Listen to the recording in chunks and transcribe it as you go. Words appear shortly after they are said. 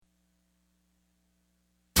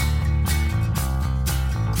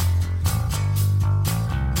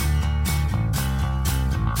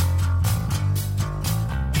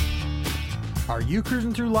you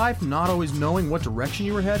cruising through life not always knowing what direction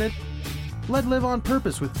you were headed? Let Live on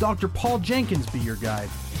Purpose with Dr. Paul Jenkins be your guide.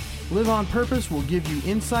 Live on Purpose will give you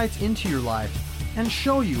insights into your life and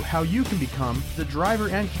show you how you can become the driver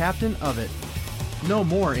and captain of it. No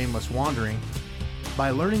more aimless wandering. By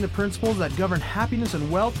learning the principles that govern happiness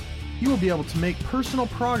and wealth, you will be able to make personal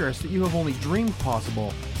progress that you have only dreamed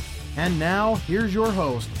possible. And now, here's your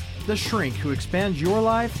host, the shrink who expands your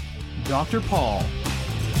life, Dr. Paul.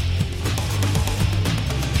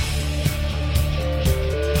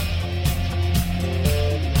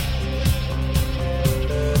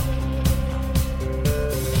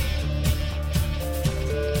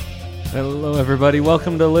 Hello, everybody.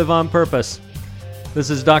 Welcome to Live on Purpose. This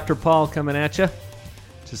is Dr. Paul coming at you.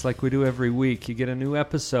 Just like we do every week, you get a new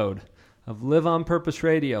episode of Live on Purpose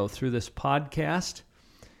Radio through this podcast.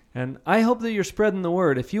 And I hope that you're spreading the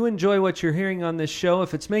word. If you enjoy what you're hearing on this show,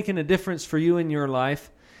 if it's making a difference for you in your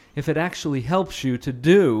life, if it actually helps you to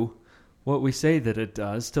do what we say that it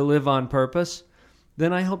does, to live on purpose,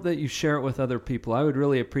 then I hope that you share it with other people. I would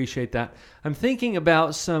really appreciate that. I'm thinking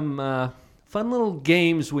about some fun little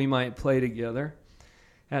games we might play together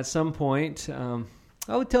at some point.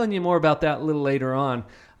 I'll be telling you more about that a little later on.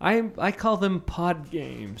 I call them pod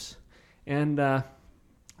games. And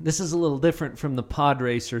this is a little different from the pod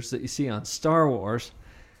racers that you see on Star Wars.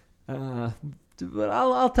 But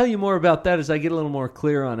I'll tell you more about that as I get a little more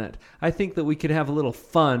clear on it. I think that we could have a little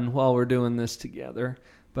fun while we're doing this together.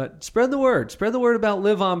 But spread the word. Spread the word about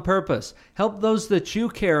Live on Purpose. Help those that you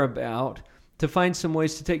care about to find some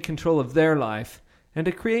ways to take control of their life and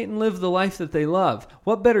to create and live the life that they love.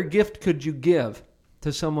 What better gift could you give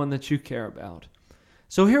to someone that you care about?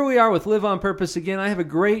 So here we are with Live on Purpose again. I have a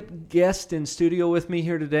great guest in studio with me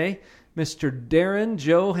here today, Mr. Darren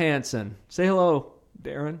Johansen. Say hello,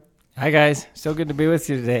 Darren. Hi, guys. So good to be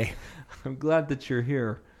with you today. I'm glad that you're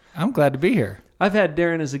here. I'm glad to be here. I've had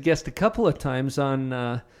Darren as a guest a couple of times on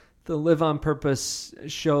the Live on Purpose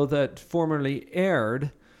show that formerly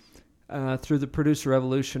aired through the Producer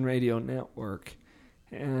Revolution Radio Network.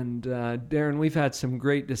 And Darren, we've had some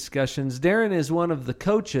great discussions. Darren is one of the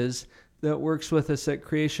coaches that works with us at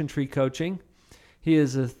Creation Tree Coaching. He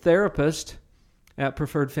is a therapist at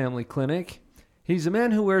Preferred Family Clinic. He's a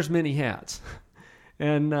man who wears many hats.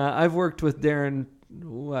 And I've worked with Darren,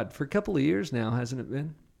 for a couple of years now, hasn't it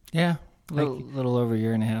been? Yeah, a little over a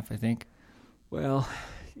year and a half, I think. Well,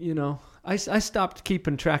 you know, I stopped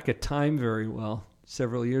keeping track of time very well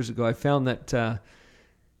several years ago. I found that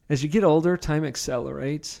as you get older, time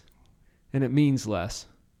accelerates, and it means less,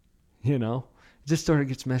 you know. It just sort of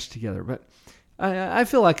gets meshed together. But I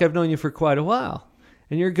feel like I've known you for quite a while,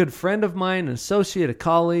 and you're a good friend of mine, an associate, a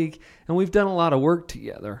colleague, and we've done a lot of work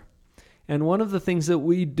together. And one of the things that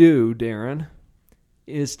we do, Darren,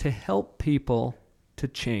 is to help people to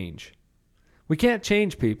change. We can't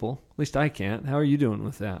change people. At least I can't. How are you doing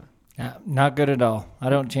with that? Not good at all. I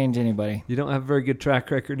don't change anybody. You don't have a very good track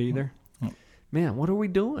record either? Man, what are we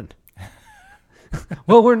doing?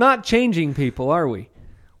 Well, we're not changing people, are we?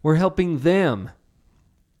 We're helping them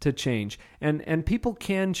to change. And people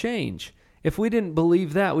can change. If we didn't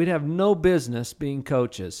believe that, we'd have no business being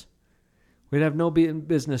coaches. We'd have no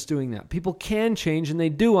business doing that. People can change, and they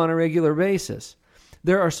do on a regular basis.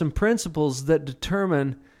 There are some principles that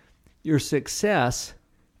determine your success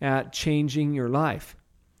at changing your life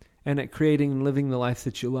and at creating and living the life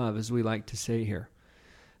that you love, as we like to say here.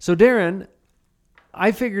 So, Darren,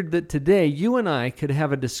 I figured that today you and I could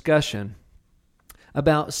have a discussion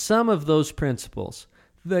about some of those principles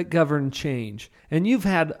that govern change. And you've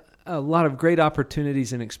had a lot of great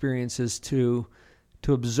opportunities and experiences to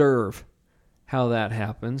observe how that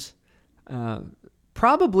happens,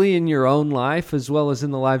 probably in your own life as well as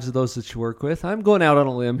in the lives of those that you work with. I'm going out on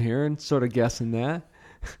a limb here and sort of guessing that.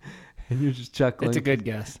 And you're just chuckling. It's a good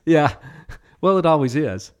guess. Yeah. Well, it always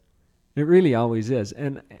is. It really always is.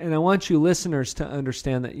 And I want you listeners to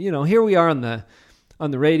understand that, you know, here we are on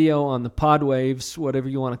the radio, on the pod waves, whatever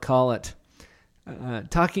you want to call it,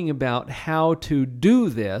 talking about how to do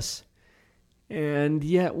this. And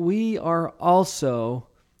yet we are also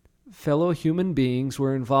fellow human beings.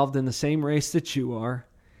 We're involved in the same race that you are,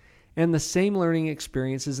 and the same learning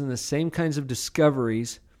experiences and the same kinds of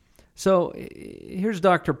discoveries. So here's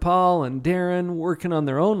Dr. Paul and Darren working on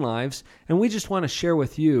their own lives, and we just want to share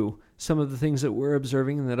with you some of the things that we're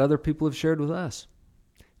observing and that other people have shared with us.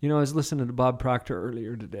 You know, I was listening to Bob Proctor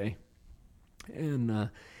earlier today, and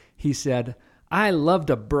he said, I love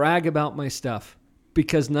to brag about my stuff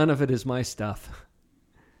because none of it is my stuff.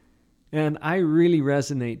 And I really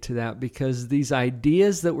resonate to that because these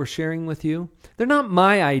ideas that we're sharing with you, they're not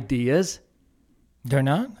my ideas. They're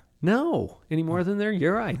not? No, any more than they're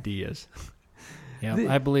your ideas. Yeah,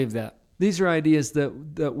 I believe that. These are ideas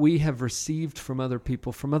that we have received from other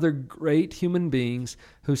people, from other great human beings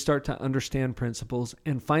who start to understand principles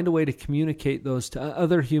and find a way to communicate those to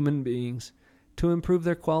other human beings to improve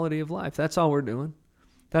their quality of life. That's all we're doing.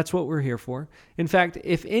 That's what we're here for. In fact,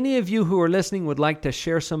 if any of you who are listening would like to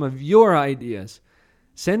share some of your ideas,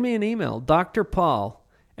 send me an email,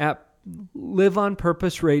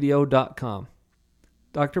 drpaul@liveonpurposeradio.com.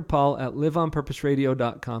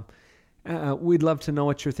 drpaul@liveonpurposeradio.com. We'd love to know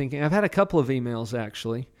what you're thinking. I've had a couple of emails,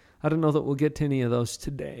 actually. I don't know that we'll get to any of those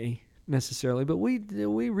today necessarily, but we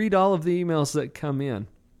read all of the emails that come in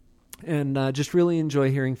and just really enjoy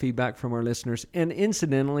hearing feedback from our listeners. And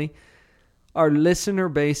incidentally, our listener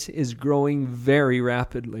base is growing very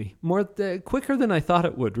rapidly, quicker than I thought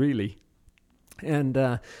it would, really. And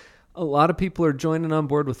a lot of people are joining on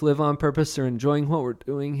board with Live on Purpose. They're enjoying what we're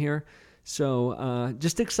doing here. So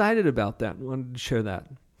just excited about that. Wanted to share that.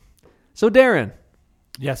 So, Darren.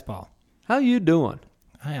 Yes, Paul. How you doing?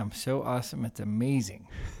 I am so awesome. It's amazing.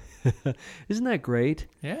 Isn't that great?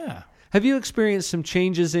 Yeah. Have you experienced some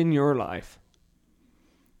changes in your life?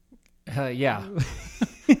 Yeah.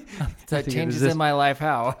 That changes in my life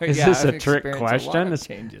how? Is this a trick question? A lot of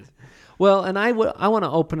changes. Well, and I want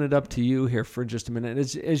to open it up to you here for just a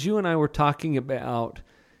minute. As you and I were talking about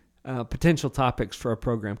potential topics for our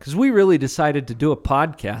program, because we really decided to do a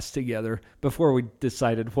podcast together before we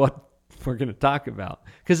decided what we're going to talk about,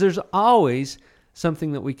 because there's always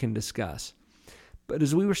something that we can discuss. But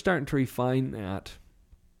as we were starting to refine that,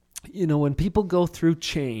 when people go through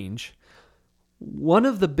change, one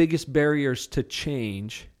of the biggest barriers to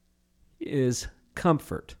change is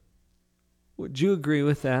comfort. Would you agree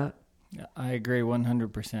with that? I agree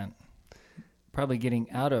 100%. Probably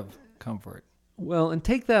getting out of comfort. Well, and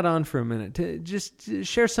take that on for a minute. To just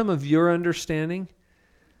share some of your understanding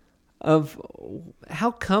of how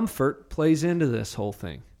comfort plays into this whole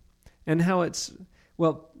thing. And how it's,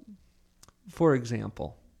 for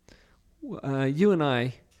example, you and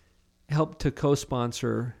I helped to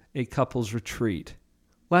co-sponsor a couples retreat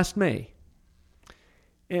last May.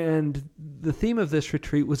 And the theme of this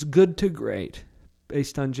retreat was Good to Great,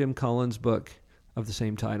 based on Jim Collins' book of the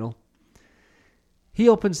same title. He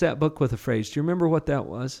opens that book with a phrase. Do you remember what that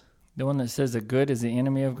was? The one that says that good is the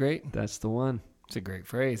enemy of great? That's the one. It's a great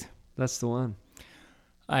phrase. That's the one.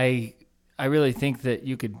 I really think that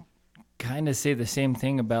you could kind of say the same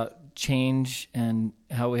thing about change and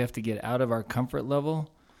how we have to get out of our comfort level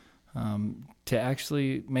to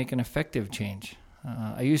actually make an effective change.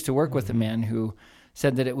 I used to work with a man who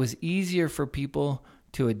said that it was easier for people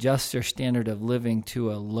to adjust their standard of living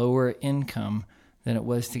to a lower income than it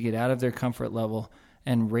was to get out of their comfort level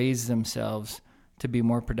and raise themselves to be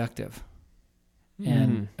more productive.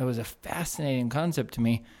 And it was a fascinating concept to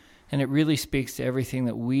me, and it really speaks to everything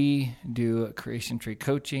that we do at Creation Tree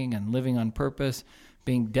Coaching and Living on Purpose,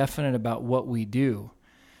 being definite about what we do.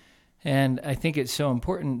 And I think it's so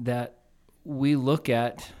important that we look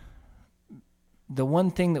at the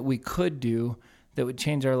one thing that we could do that would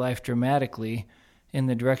change our life dramatically in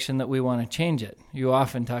the direction that we want to change it. You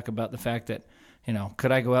often talk about the fact that,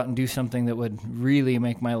 could I go out and do something that would really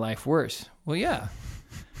make my life worse? Well, yeah.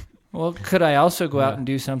 Well, could I also go out and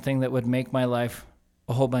do something that would make my life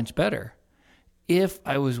a whole bunch better? If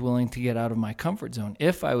I was willing to get out of my comfort zone,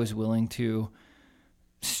 if I was willing to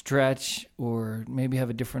stretch or maybe have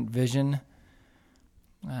a different vision,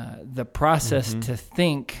 the process to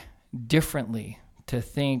think differently, to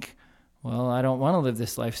think, well, I don't want to live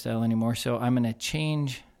this lifestyle anymore, so I'm going to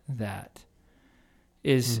change that,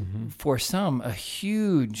 is for some a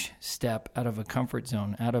huge step out of a comfort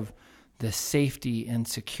zone, out of the safety and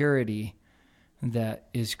security that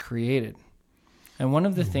is created. And one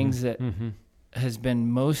of the things that has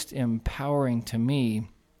been most empowering to me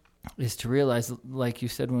is to realize, like you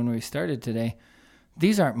said when we started today,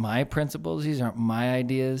 these aren't my principles, these aren't my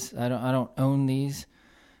ideas. I don't own these,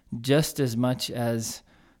 just as much as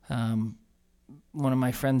one of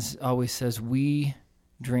my friends always says, we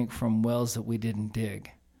drink from wells that we didn't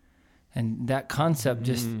dig. And that concept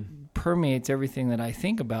just permeates everything that I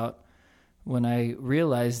think about when I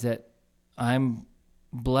realize that I'm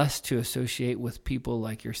blessed to associate with people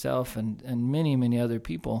like yourself and many, many other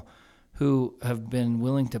people who have been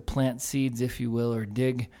willing to plant seeds, if you will, or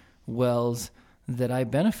dig wells that I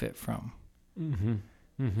benefit from.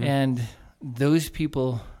 And those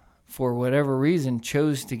people, for whatever reason,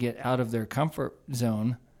 chose to get out of their comfort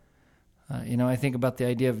zone. I think about the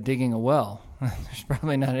idea of digging a well. There's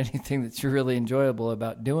probably not anything that's really enjoyable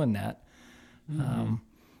about doing that.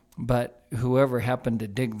 But whoever happened to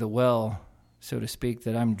dig the well, so to speak,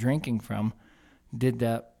 that I'm drinking from, did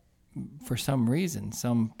that for some reason,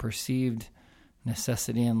 some perceived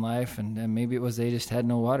necessity in life, and maybe it was they just had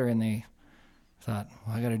no water and they thought,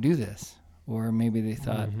 well, I got to do this. Or maybe they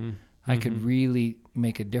thought, I could really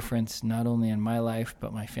make a difference not only in my life,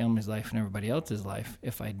 but my family's life and everybody else's life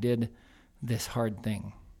if I did this hard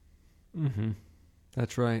thing. Mm-hmm.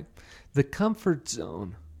 That's right. The comfort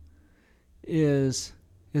zone is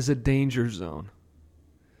a danger zone.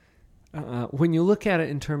 When you look at it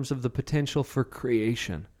in terms of the potential for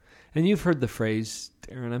creation, and you've heard the phrase,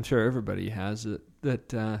 Darren, I'm sure everybody has,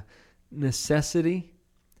 that necessity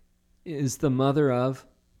is the mother of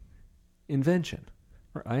invention,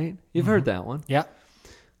 right? You've heard that one. Yeah.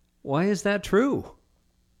 Why is that true?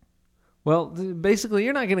 Well, basically,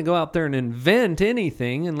 you're not going to go out there and invent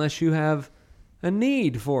anything unless you have a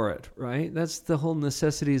need for it, right? That's the whole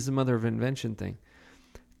necessity is the mother of invention thing.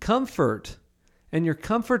 Comfort and your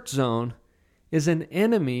comfort zone is an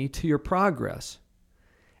enemy to your progress.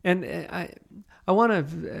 And I want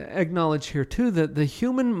to acknowledge here, too, that the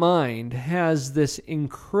human mind has this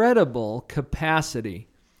incredible capacity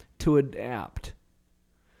to adapt,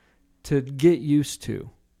 to get used to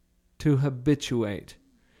habituate.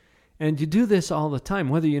 And you do this all the time,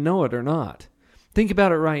 whether you know it or not. Think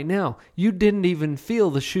about it right now. You didn't even feel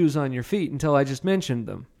the shoes on your feet until I just mentioned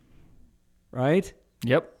them, right?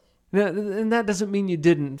 Yep. Now, and that doesn't mean you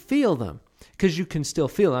didn't feel them, because you can still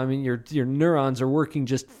feel them. I mean, your neurons are working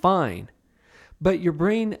just fine. But your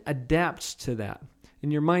brain adapts to that,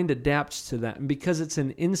 and your mind adapts to that. And because it's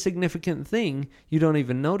an insignificant thing, you don't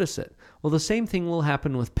even notice it. Well, the same thing will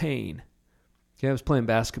happen with pain. Okay, I was playing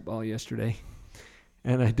basketball yesterday,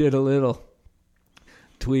 and I did a little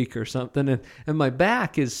tweak or something, and my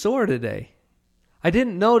back is sore today. I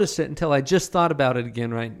didn't notice it until I just thought about it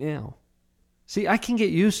again right now. See, I can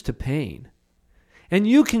get used to pain. And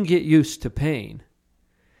you can get used to pain.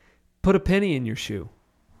 Put a penny in your shoe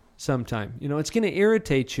sometime. You know, it's going to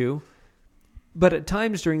irritate you, but at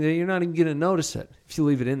times during the day, you're not even going to notice it if you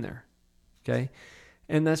leave it in there. Okay?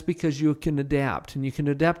 And that's because you can adapt, and you can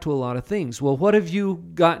adapt to a lot of things. Well, what have you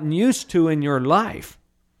gotten used to in your life?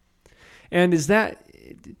 And is that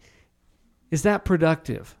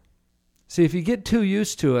productive? See, if you get too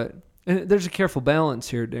used to it, and there's a careful balance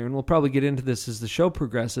here, Darren. We'll probably get into this as the show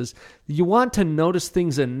progresses. You want to notice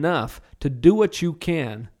things enough to do what you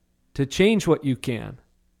can, to change what you can.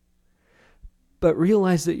 But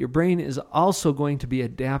realize that your brain is also going to be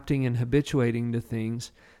adapting and habituating to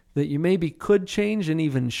things that you maybe could change and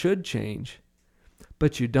even should change,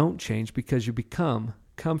 but you don't change because you become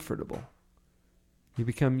comfortable. You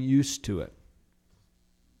become used to it.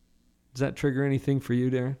 Does that trigger anything for you,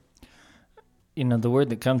 Darren? You know, the word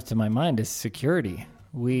that comes to my mind is security.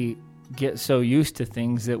 We get so used to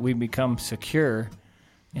things that we become secure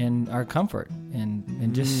in our comfort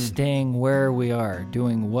and just staying where we are,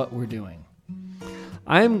 doing what we're doing.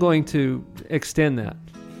 I am going to extend that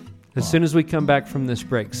as soon as we come back from this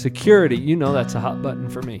break. Security, you know that's a hot button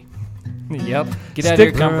for me. Yep. Get out of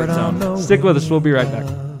your comfort zone. Stick with us. We'll be right back.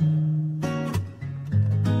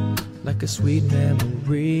 Like a sweet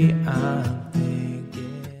memory,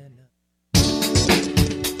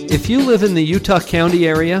 If you live in the Utah County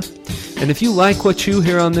area, and if you like what you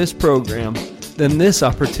hear on this program, then this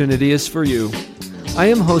opportunity is for you. I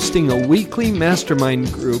am hosting a weekly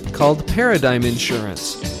mastermind group called Paradigm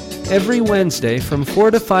Insurance every Wednesday from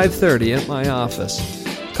 4 to 5:30 at my office.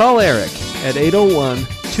 Call Eric at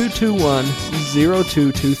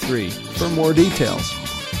 801-221-0223 for more details.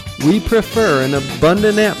 We prefer an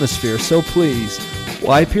abundant atmosphere, so please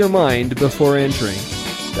wipe your mind before entering.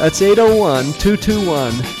 That's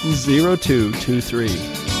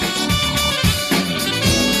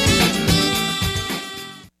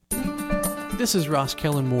 801-221-0223. This is Ross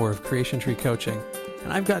Kellen Moore of Creation Tree Coaching,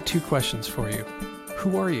 and I've got two questions for you.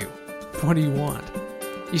 Who are you? What do you want?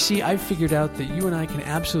 You see, I've figured out that you and I can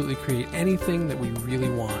absolutely create anything that we really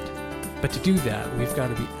want. But to do that, we've got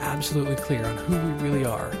to be absolutely clear on who we really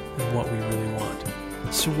are and what we really want.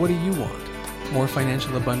 So what do you want? More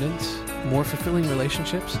financial abundance? More fulfilling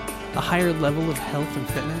relationships? A higher level of health and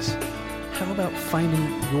fitness? How about finding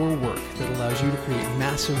your work that allows you to create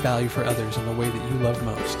massive value for others in the way that you love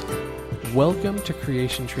most? Welcome to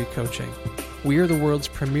Creation Tree Coaching. We are the world's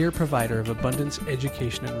premier provider of abundance,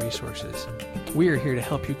 education, and resources. We are here to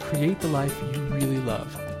help you create the life you really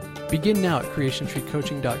love. Begin now at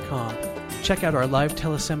creationtreecoaching.com. Check out our live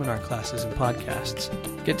teleseminar classes and podcasts.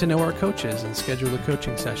 Get to know our coaches and schedule a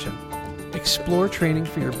coaching session. Explore training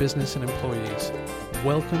for your business and employees.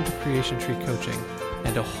 Welcome to Creation Tree Coaching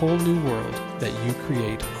and a whole new world that you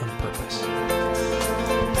create on purpose.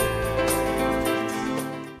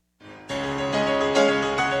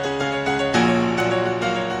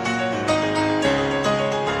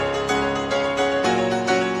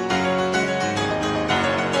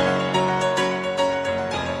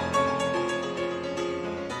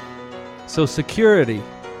 So security.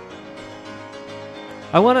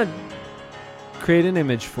 I want to create an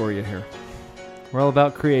image for you here. We're all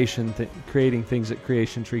about creation, creating things at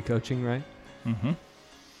Creation Tree Coaching, right? Mm-hmm.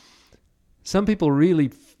 Some people really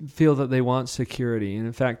feel that they want security. And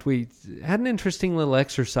in fact, we had an interesting little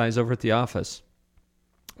exercise over at the office.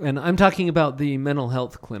 And I'm talking about the mental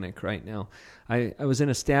health clinic right now. I was in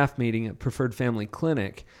a staff meeting at Preferred Family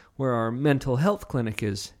Clinic where our mental health clinic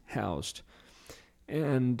is housed.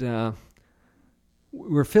 And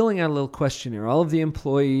we're filling out a little questionnaire. All of the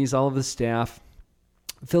employees, all of the staff,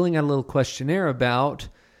 filling out a little questionnaire about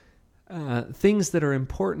things that are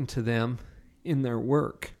important to them in their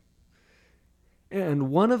work. And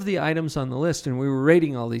one of the items on the list, and we were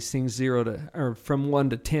rating all these things from 1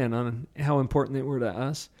 to 10 on how important they were to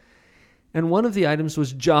us. And one of the items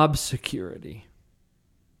was job security.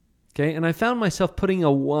 Okay, and I found myself putting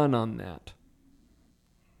a 1 on that.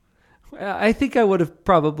 I think I would have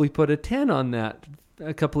probably put a 10 on that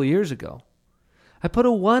a couple of years ago. I put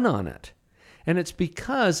a 1 on it. And it's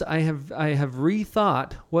because I have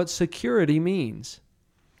rethought what security means.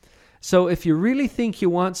 So if you really think you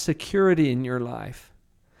want security in your life,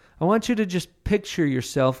 I want you to just picture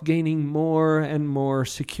yourself gaining more and more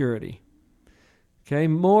security. Okay,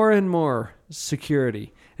 more and more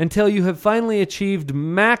security until you have finally achieved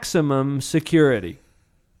maximum security.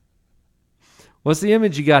 What's the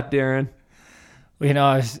image you got, Darren? Well,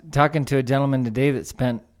 I was talking to a gentleman today that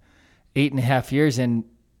spent 8.5 years in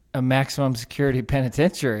a maximum security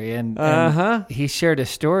penitentiary, and he shared a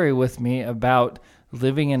story with me about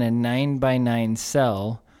living in a 9x9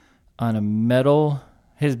 cell on a metal.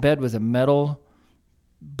 His bed was a metal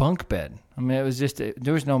bunk bed. I mean, it was just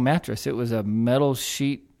there was no mattress. It was a metal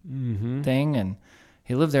sheet thing, and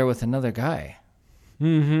he lived there with another guy.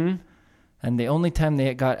 Mm-hmm. And the only time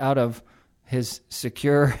they got out of his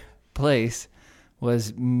secure place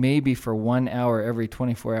was maybe for 1 hour every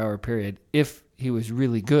 24-hour period. If he was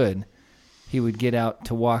really good, he would get out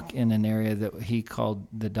to walk in an area that he called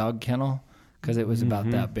the dog kennel because it was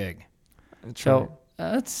about that big.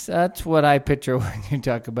 That's what I picture when you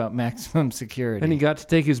talk about maximum security. And he got to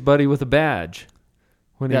take his buddy with a badge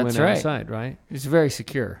when he went outside, right? It's very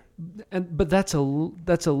secure. But that's a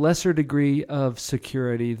lesser degree of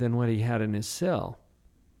security than what he had in his cell.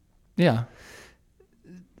 Yeah.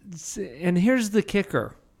 And here's the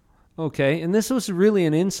kicker, okay? And this was really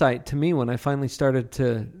an insight to me when I finally started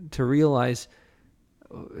to realize,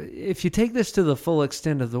 if you take this to the full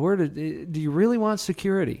extent of the word, do you really want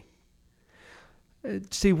security?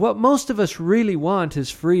 See, what most of us really want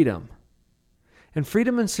is freedom. And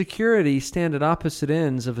freedom and security stand at opposite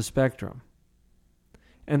ends of a spectrum.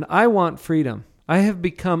 And I want freedom. I have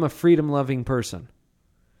become a freedom-loving person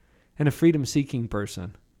and a freedom-seeking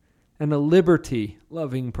person and a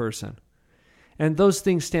liberty-loving person. And those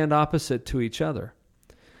things stand opposite to each other.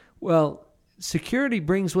 Well, security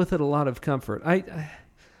brings with it a lot of comfort.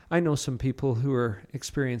 I know some people who are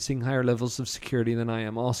experiencing higher levels of security than I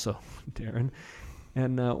am also, Darren.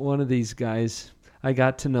 And one of these guys I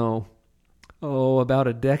got to know, about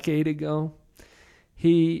a decade ago.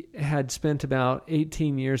 He had spent about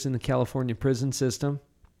 18 years in the California prison system.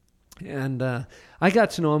 And I got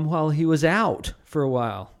to know him while he was out for a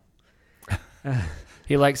while.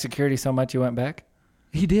 He liked security so much he went back?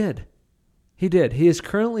 He did. He is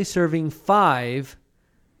currently serving 5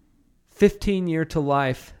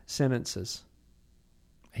 15-year-to-life sentences.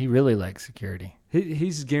 He really likes security.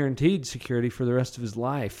 He's guaranteed security for the rest of his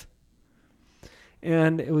life.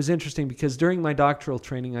 And it was interesting because during my doctoral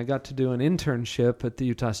training, I got to do an internship at the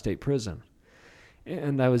Utah State Prison.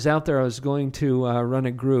 And I was out there. I was going to run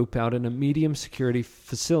a group out in a medium security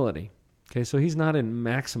facility. Okay, so he's not in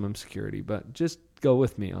maximum security, but just go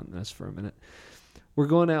with me on this for a minute. We're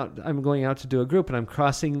going out. I'm going out to do a group, and I'm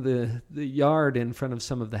crossing the yard in front of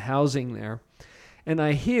some of the housing there. And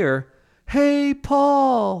I hear, "Hey,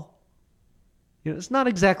 Paul." It's not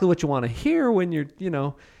exactly what you want to hear when you're,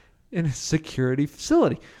 in a security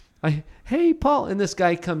facility. Hey, Paul. And this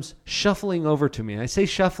guy comes shuffling over to me. I say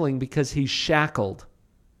shuffling because he's shackled.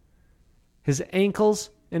 His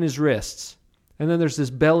ankles and his wrists. And then there's this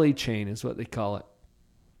belly chain is what they call it.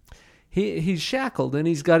 He's shackled, and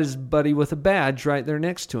he's got his buddy with a badge right there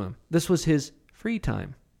next to him. This was his free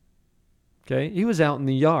time. Okay? He was out in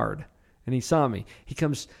the yard, and he saw me. He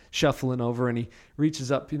comes shuffling over, and he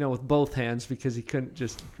reaches up, with both hands because he couldn't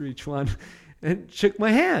just reach one, and shook my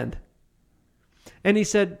hand. And he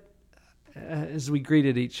said, as we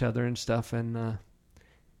greeted each other and stuff, and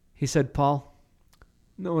he said, "Paul,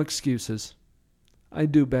 no excuses. I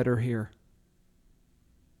do better here."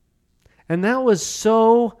 And that was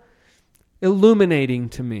so illuminating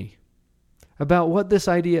to me about what this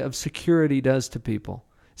idea of security does to people.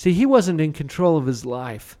 See, he wasn't in control of his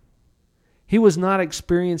life. He was not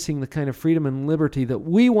experiencing the kind of freedom and liberty that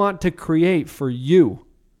we want to create for you.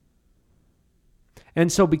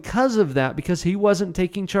 And so because of that, because he wasn't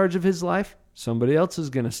taking charge of his life, somebody else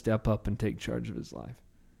is going to step up and take charge of his life.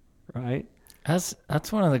 Right? That's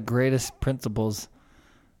one of the greatest principles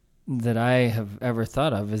that I have ever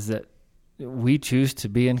thought of, is that we choose to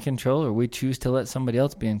be in control or we choose to let somebody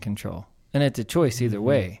else be in control. And it's a choice either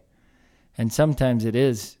way. And sometimes it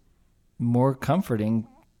is more comforting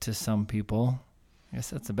to some people, I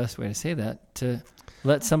guess that's the best way to say that, to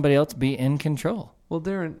let somebody else be in control. Well,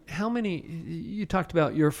 Darren, you talked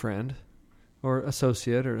about your friend or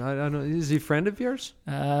associate, or I don't know, is he a friend of yours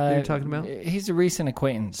that you're talking about? He's a recent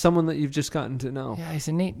acquaintance. Someone that you've just gotten to know. Yeah, he's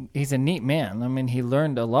a neat man. I mean, he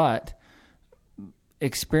learned a lot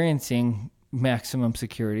experiencing maximum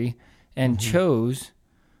security and chose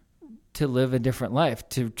to live a different life,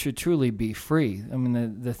 to truly be free. I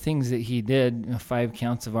mean, the things that he did, 5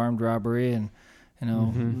 counts of armed robbery and,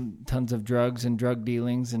 tons of drugs and drug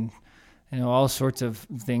dealings and, all sorts of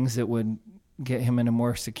things that would get him in a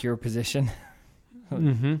more secure position,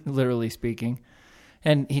 literally speaking.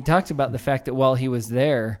 And he talked about the fact that while he was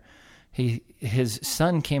there, his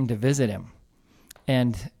son came to visit him.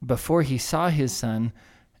 And before he saw his son,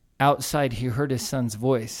 outside he heard his son's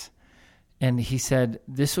voice. And he said,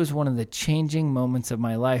 this was one of the changing moments of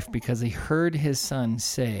my life, because he heard his son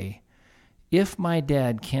say, if my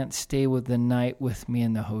dad can't stay with the night with me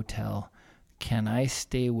in the hotel, can I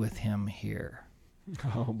stay with him here?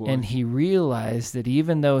 Oh, boy. And he realized that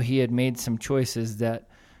even though he had made some choices that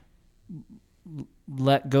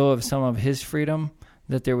let go of some of his freedom,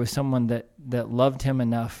 that there was someone that loved him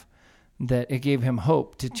enough that it gave him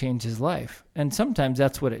hope to change his life. And sometimes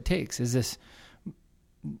that's what it takes, is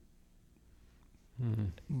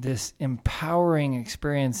this empowering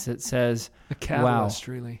experience that says, a catalyst,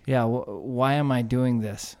 wow, really. Yeah, why am I doing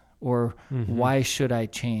this? Or why should I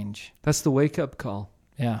change? That's the wake-up call.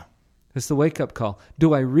 Yeah. It's the wake-up call.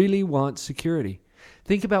 Do I really want security?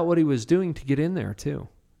 Think about what he was doing to get in there, too.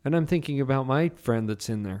 And I'm thinking about my friend that's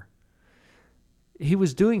in there. He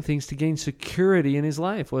was doing things to gain security in his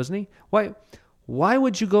life, wasn't he? Why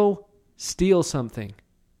would you go steal something?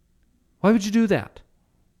 Why would you do that?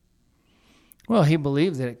 Well, he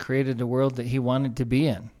believed that it created the world that he wanted to be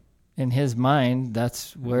in. In his mind,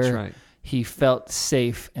 that's where he felt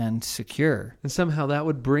safe and secure. And somehow that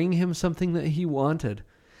would bring him something that he wanted.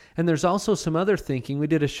 And there's also some other thinking. We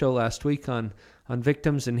did a show last week on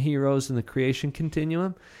victims and heroes in the creation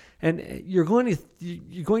continuum. And you're going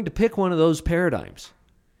to pick one of those paradigms.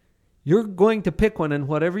 You're going to pick one, and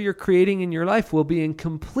whatever you're creating in your life will be in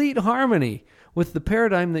complete harmony with the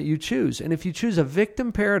paradigm that you choose. And if you choose a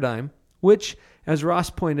victim paradigm, which, as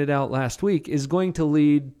Ross pointed out last week, is going to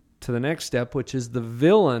lead to the next step, which is the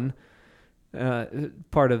villain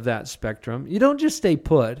part of that spectrum, you don't just stay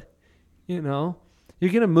put. You're going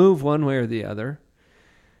to move one way or the other.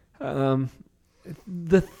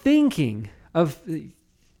 The thinking of...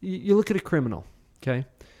 You look at a criminal, okay?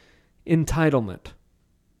 Entitlement,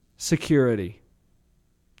 security,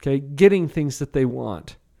 okay? Getting things that they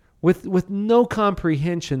want with no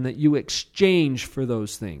comprehension that you exchange for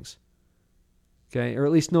those things, okay? Or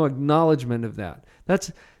at least no acknowledgement of that.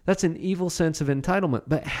 That's an evil sense of entitlement.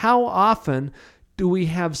 But how often do we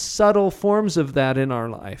have subtle forms of that in our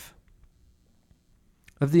life?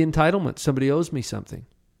 Of the entitlement, somebody owes me something,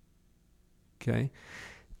 okay?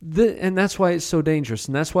 And that's why it's so dangerous.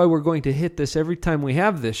 And that's why we're going to hit this every time we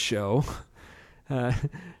have this show,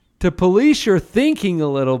 to police your thinking a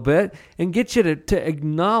little bit and get you to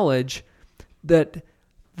acknowledge that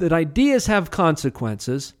ideas have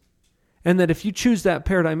consequences, and that if you choose that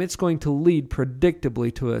paradigm, it's going to lead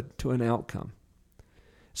predictably to an outcome.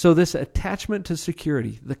 So this attachment to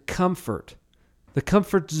security, the comfort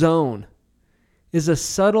zone, is a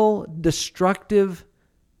subtle, destructive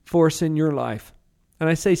force in your life. And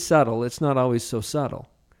I say subtle, it's not always so subtle,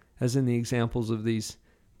 as in the examples of these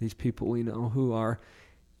people we know who are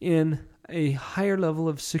in a higher level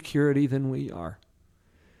of security than we are.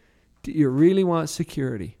 Do you really want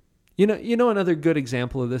security? You know another good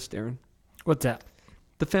example of this, Darren? What's that?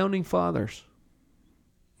 The Founding Fathers.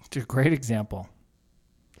 It's a great example.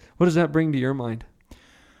 What does that bring to your mind?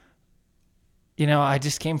 I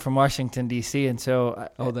just came from Washington, D.C., and so...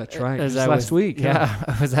 Oh, that's right. Last week. Yeah,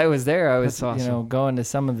 as I was there, I was awesome. Going to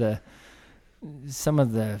some of the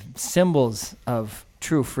symbols of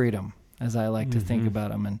true freedom, as I like to think about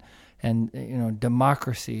them, and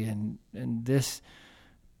democracy and this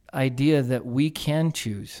idea that we can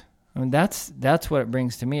choose. I mean, that's what it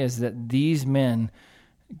brings to me, is that these men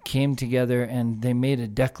came together and they made a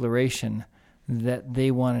declaration that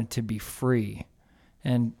they wanted to be free.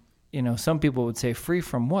 And, some people would say, free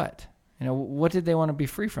from what? What did they want to be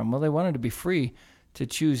free from? Well, they wanted to be free to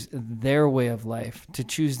choose their way of life, to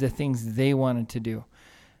choose the things they wanted to do.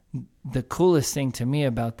 The coolest thing to me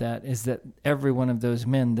about that is that every one of those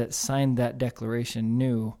men that signed that declaration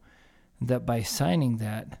knew that by signing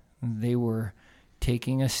that, they were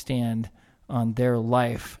taking a stand on their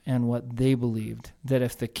life and what they believed, that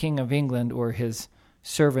if the King of England or his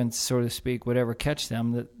servants, so to speak, would ever catch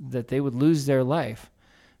them, that they would lose their life.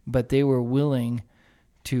 But they were willing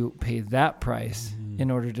to pay that price in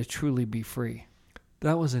order to truly be free.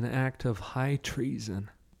 That was an act of high treason.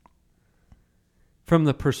 From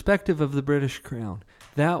the perspective of the British Crown,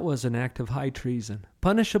 that was an act of high treason,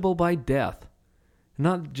 punishable by death.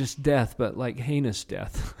 Not just death, but like heinous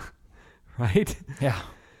death, right? Yeah.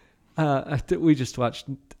 We just watched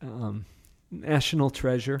National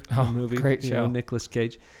Treasure, a movie. Great show. Nicolas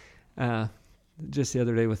Cage. Just the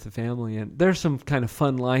other day with the family, and there's some kind of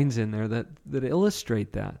fun lines in there that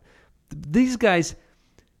illustrate that. These guys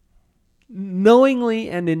knowingly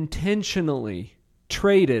and intentionally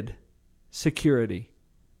traded security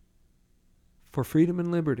for freedom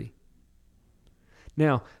and liberty.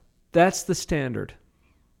 Now, that's the standard.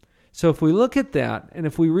 So if we look at that, and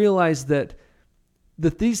if we realize that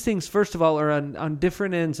these things, first of all, are on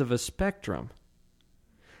different ends of a spectrum,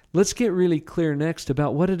 let's get really clear next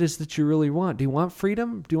about what it is that you really want. Do you want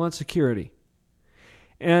freedom? Do you want security?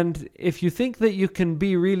 And if you think that you can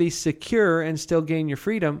be really secure and still gain your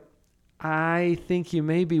freedom, I think you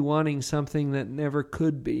may be wanting something that never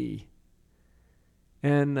could be.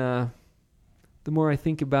 And the more I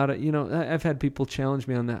think about it, I've had people challenge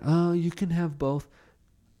me on that. Oh, you can have both.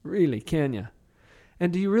 Really, can you?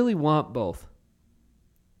 And do you really want both?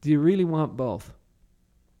 Do you really want both?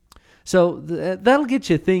 So that'll get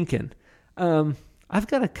you thinking. I've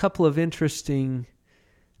got a couple of interesting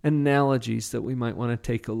analogies that we might want to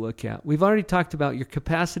take a look at. We've already talked about your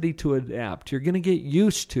capacity to adapt. You're going to get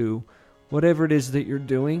used to whatever it is that you're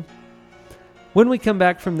doing. When we come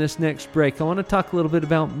back from this next break, I want to talk a little bit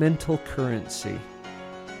about mental currency.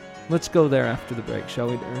 Let's go there after the break, shall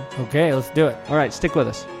we, Darren? Okay, let's do it. All right, stick with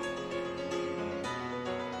us.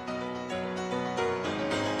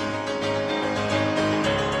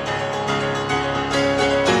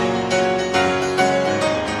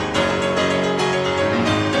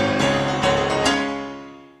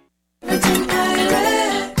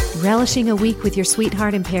 Relishing a week with your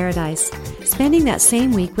sweetheart in paradise. Spending that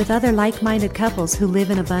same week with other like-minded couples who live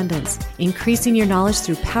in abundance. Increasing your knowledge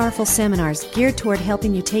through powerful seminars geared toward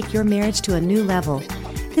helping you take your marriage to a new level.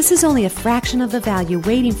 This is only a fraction of the value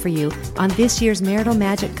waiting for you on this year's Marital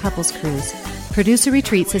Magic Couples Cruise. Producer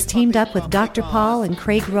Retreats has teamed up with Dr. Paul and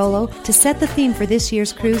Craig Rollo to set the theme for this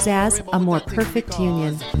year's cruise as A More Perfect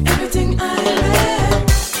Union.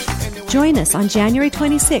 Join us on January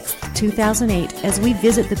 26, 2008, as we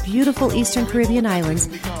visit the beautiful Eastern Caribbean islands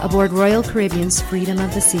aboard Royal Caribbean's Freedom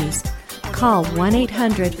of the Seas. Call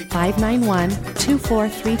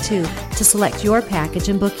 1-800-591-2432 to select your package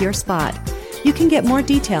and book your spot. You can get more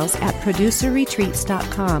details at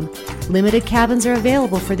producerretreats.com. Limited cabins are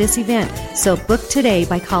available for this event, so book today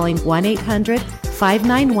by calling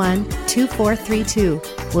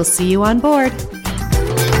 1-800-591-2432. We'll see you on board.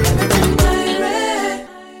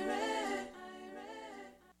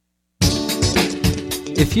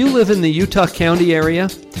 If you live in the Utah County area,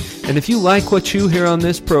 and if you like what you hear on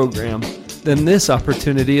this program, then this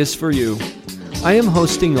opportunity is for you. I am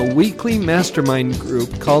hosting a weekly mastermind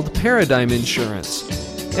group called Paradigm Insurance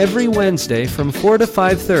every Wednesday from 4 to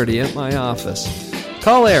 5:30 at my office.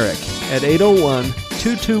 Call Eric at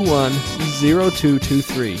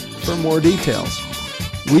 801-221-0223 for more details.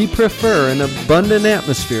 We prefer an abundant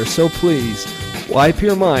atmosphere, so please wipe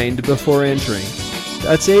your mind before entering.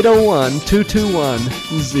 That's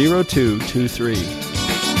 801-221-0223.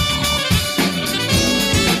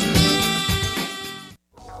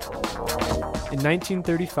 In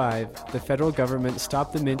 1935, the federal government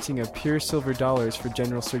stopped the minting of pure silver dollars for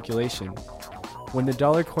general circulation. When the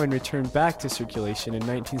dollar coin returned back to circulation in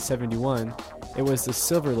 1971, it was the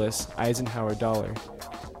silverless Eisenhower dollar.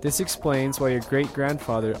 This explains why your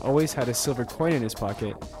great-grandfather always had a silver coin in his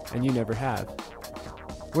pocket, and you never have.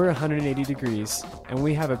 We're 180 degrees, and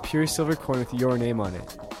we have a pure silver coin with your name on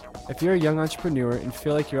it. If you're a young entrepreneur and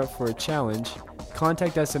feel like you're up for a challenge,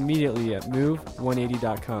 contact us immediately at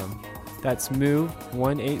move180.com. That's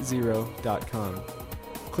move180.com.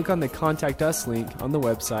 Click on the Contact Us link on the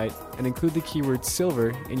website and include the keyword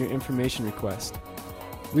silver in your information request.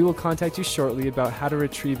 We will contact you shortly about how to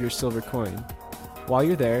retrieve your silver coin. While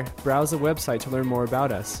you're there, browse the website to learn more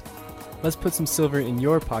about us. Let's put some silver in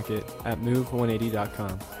your pocket at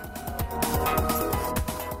move180.com.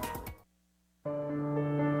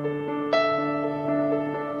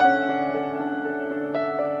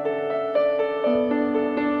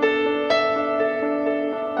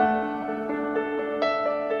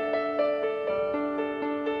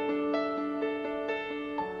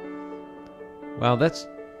 Wow, that's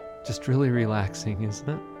just really relaxing, isn't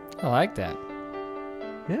it? I like that.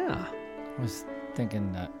 Yeah. I was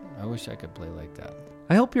thinking that I wish I could play like that.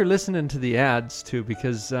 I hope you're listening to the ads, too,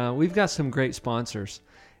 because we've got some great sponsors.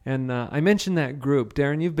 And I mentioned that group.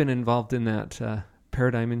 Darren, you've been involved in that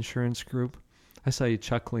Paradigm Insurance group. I saw you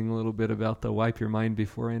chuckling a little bit about the wipe your mind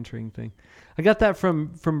before entering thing. I got that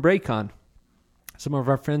from Braycon. Some of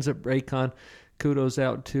our friends at Braycon. Kudos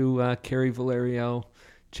out to Kerry Valerio,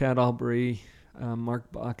 Chad Albury,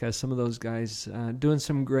 Mark Baca, some of those guys doing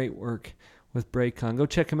some great work with Braycon. Go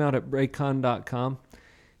check them out at braycon.com.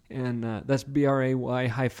 And that's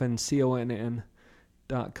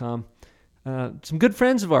BRAY-CONN.com. Some good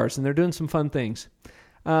friends of ours, and they're doing some fun things.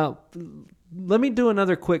 Let me do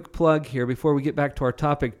another quick plug here before we get back to our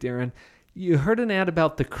topic, Darren. You heard an ad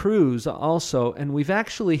about the cruise also, and we've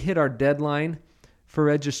actually hit our deadline for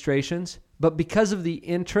registrations. But because of the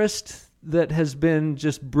interest that has been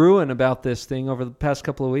just brewing about this thing over the past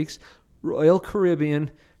couple of weeks, Royal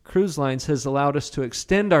Caribbean Cruise Lines has allowed us to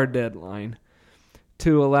extend our deadline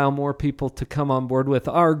to allow more people to come on board with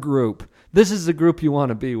our group. This is the group you want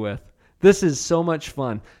to be with. This is so much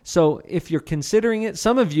fun. So if you're considering it,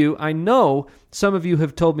 I know some of you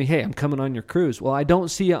have told me, hey, I'm coming on your cruise. Well, I don't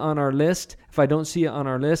see you on our list. If I don't see you on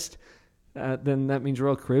our list, then that means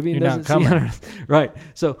Royal Caribbean doesn't see you on our list. Right.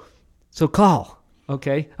 So call.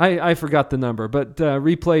 Okay, I forgot the number, but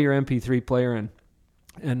replay your MP3 player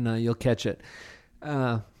and you'll catch it.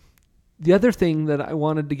 The other thing that I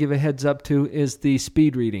wanted to give a heads up to is the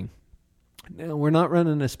speed reading. Now, we're not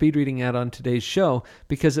running a speed reading ad on today's show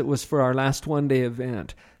because it was for our last one-day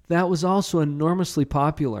event. That was also enormously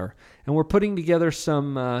popular, and we're putting together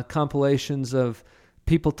some compilations of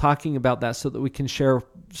people talking about that so that we can share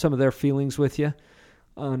some of their feelings with you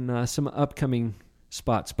on some upcoming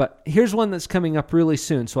spots. But here's one that's coming up really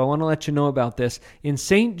soon, so I want to let you know about this. In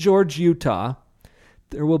St. George, Utah,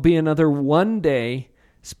 there will be another one-day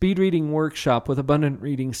speed reading workshop with Abundant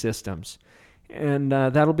Reading Systems. And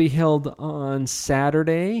that'll be held on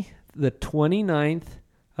Saturday, the 29th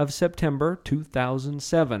of September,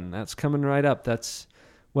 2007. That's coming right up. That's,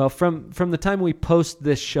 well, from the time we post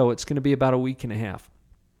this show, it's going to be about a week and a half.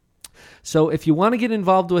 So if you want to get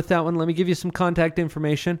involved with that one, let me give you some contact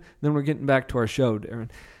information. Then we're getting back to our show, Darren.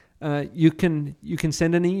 You can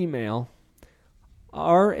send an email,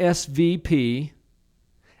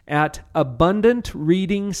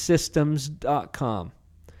 rsvp@abundantreadingsystems.com.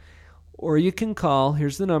 Or you can call,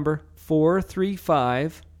 here's the number,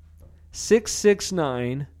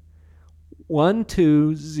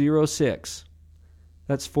 435-669-1206.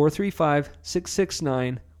 That's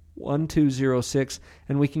 435-669-1206,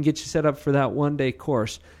 and we can get you set up for that one-day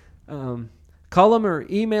course. Call them or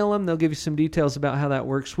email them. They'll give you some details about how that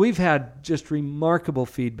works. We've had just remarkable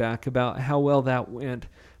feedback about how well that went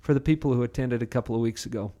for the people who attended a couple of weeks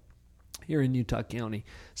ago here in Utah County.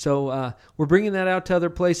 So we're bringing that out to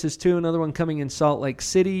other places too. Another one coming in Salt Lake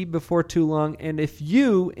City before too long. And if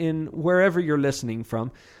you, in wherever you're listening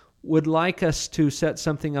from, would like us to set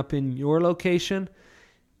something up in your location,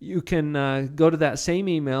 you can go to that same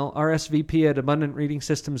email,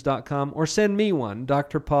 rsvp@abundantreadingsystems.com, or send me one,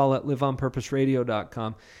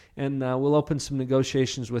 drpaul@liveonpurposeradio.com, and we'll open some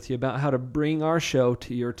negotiations with you about how to bring our show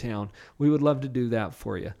to your town. We would love to do that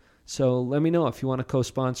for you. So let me know if you want to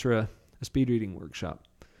co-sponsor a speed reading workshop.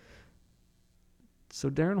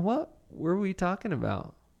 So Darren, what were we talking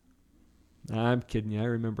about? I'm kidding you, I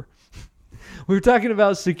remember. We were talking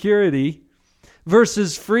about security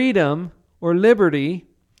versus freedom or liberty,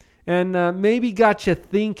 and maybe got you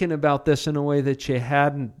thinking about this in a way that you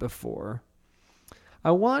hadn't before.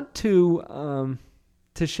 I want to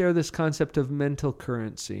share this concept of mental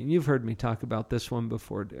currency. And you've heard me talk about this one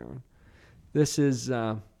before, Darren. This is,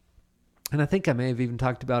 and I think I may have even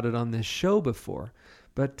talked about it on this show before,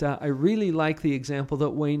 but I really like the example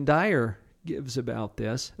that Wayne Dyer gives about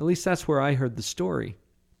this. At least that's where I heard the story.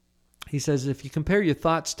 He says, if you compare your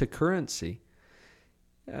thoughts to currency,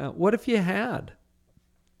 what if you had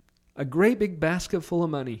a great big basket full of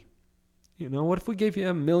money? You know, what if we gave you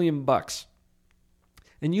 $1 million?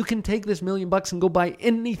 And you can take this $1 million and go buy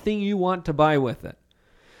anything you want to buy with it.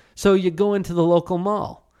 So you go into the local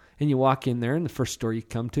mall and you walk in there, and the first store you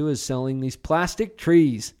come to is selling these plastic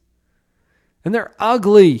trees. And they're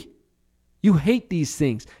ugly. You hate these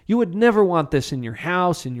things. You would never want this in your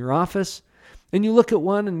house, in your office. And you look at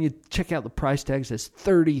one and you check out the price tag, says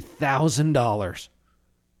 $30,000.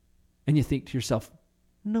 And you think to yourself,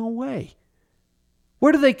 no way.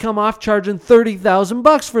 Where do they come off charging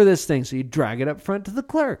 $30,000 for this thing? So you drag it up front to the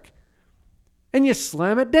clerk. And you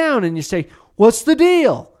slam it down and you say, what's the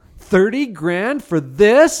deal? 30 grand for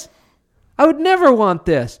this? I would never want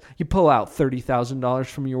this. You pull out $30,000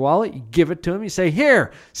 from your wallet, you give it to him, you say,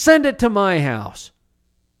 here, send it to my house.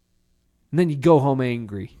 And then you go home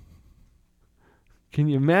angry. Can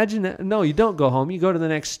you imagine that? No, you don't go home. You go to the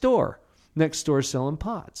next store. Next store is selling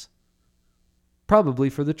pots. Probably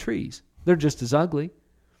for the trees. They're just as ugly.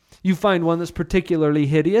 You find one that's particularly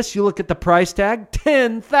hideous. You look at the price tag,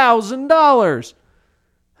 $10,000.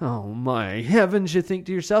 Oh my heavens, you think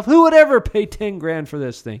to yourself, who would ever pay 10 grand for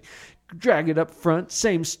this thing? Drag it up front,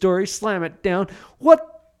 same story, slam it down.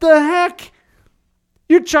 What the heck?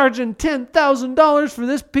 You're charging $10,000 for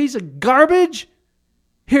this piece of garbage?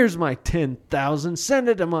 Here's my $10,000. Send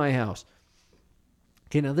it to my house.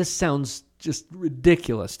 Okay, now this sounds just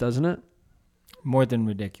ridiculous, doesn't it? More than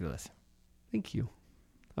ridiculous. Thank you.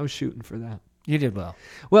 I was shooting for that. You did well.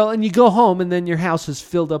 Well, and you go home and then your house is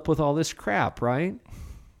filled up with all this crap, right?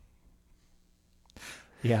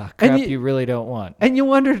 Yeah, crap you really don't want. And you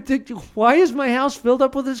wonder, why is my house filled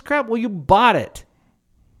up with this crap? Well, you bought it.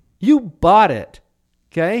 You bought it.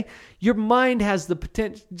 Okay? Your mind has the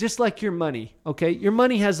potential, just like your money. Okay? Your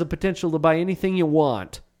money has the potential to buy anything you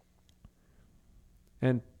want.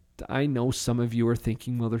 And I know some of you are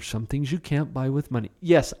thinking, well, there's some things you can't buy with money.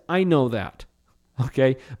 Yes, I know that.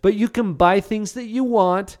 Okay? But you can buy things that you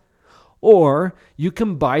want, or you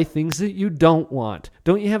can buy things that you don't want.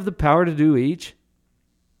 Don't you have the power to do each?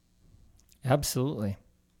 Absolutely.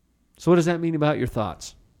 So what does that mean about your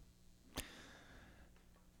thoughts?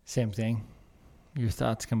 Same thing. Your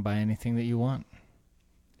thoughts can buy anything that you want.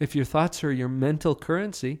 If your thoughts are your mental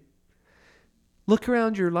currency, look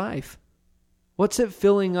around your life. What's it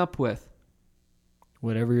filling up with?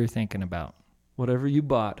 Whatever you're thinking about. Whatever you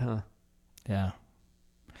bought, huh? Yeah.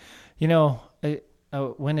 You know, I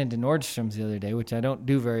went into Nordstrom's the other day, which I don't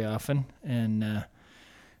do very often, and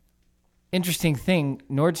interesting thing,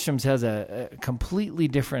 Nordstrom's has a completely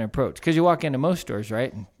different approach. Because you walk into most stores,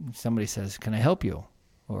 right? And somebody says, can I help you?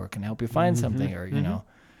 Or can I help you find something? Or, you know.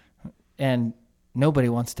 And nobody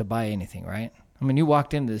wants to buy anything, right? I mean, you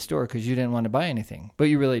walked into the store because you didn't want to buy anything. But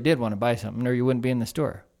you really did want to buy something, or you wouldn't be in the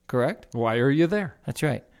store. Correct? Why are you there? That's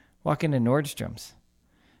right. Walk into Nordstrom's,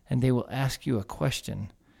 and they will ask you a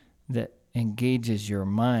question that engages your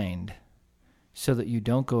mind so that you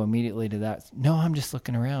don't go immediately to that, no, I'm just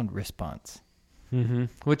looking around response. Mm-hmm.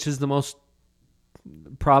 Which is the most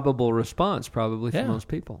probable response, probably, for most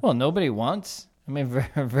people. Well, nobody wants. I mean,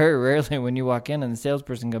 very, very rarely when you walk in and the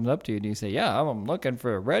salesperson comes up to you, do you say, yeah, I'm looking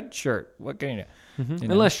for a red shirt. What can you do? Mm-hmm. You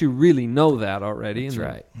know? Unless you really know that already. That's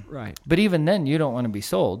right. Right. But even then, you don't want to be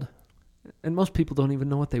sold. And most people don't even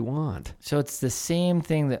know what they want. So it's the same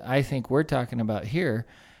thing that I think we're talking about here.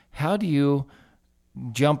 How do you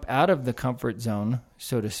jump out of the comfort zone,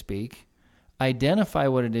 so to speak, identify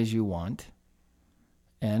what it is you want,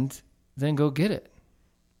 and then go get it?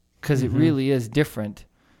 Because it really is different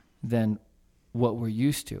than what we're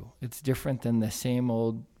used to. It's different than the same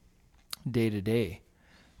old day-to-day,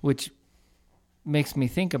 which makes me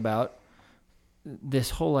think about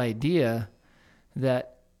this whole idea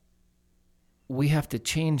that we have to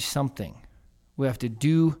change something. We have to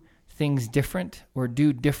do things different or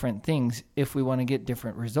do different things if we want to get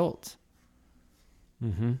different results.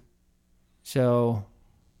 Mm-hmm. So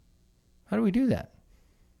how do we do that?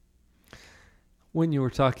 When you were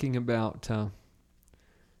talking about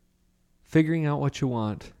figuring out what you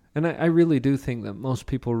want, and I really do think that most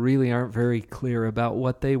people really aren't very clear about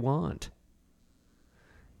what they want.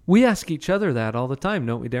 We ask each other that all the time,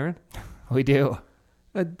 don't we, Darren? We do.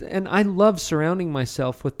 And I love surrounding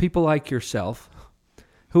myself with people like yourself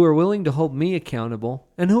who are willing to hold me accountable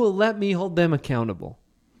and who will let me hold them accountable.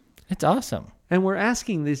 It's awesome. And we're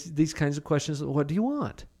asking these kinds of questions. What do you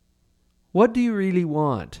want? What do you really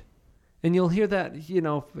want? And you'll hear that, you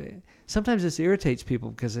know, sometimes this irritates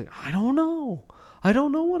people because I don't know. I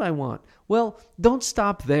don't know what I want. Well, don't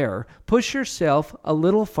stop there. Push yourself a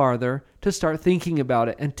little farther to start thinking about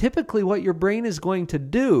it. And typically what your brain is going to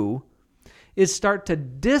do is start to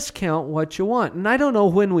discount what you want. And I don't know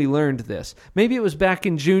when we learned this. Maybe it was back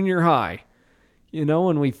in junior high, you know,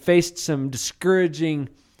 when we faced some discouraging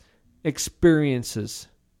experiences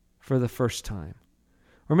for the first time.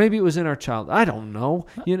 Or maybe it was in our childhood. I don't know.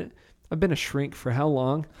 You know, I've been a shrink for how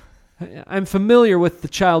long? I'm familiar with the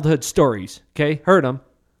childhood stories, okay? Heard them.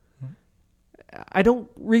 I don't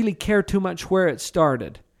really care too much where it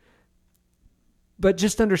started. But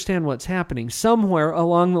just understand what's happening. Somewhere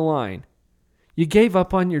along the line, you gave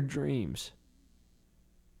up on your dreams.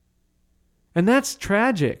 And that's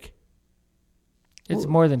tragic. It's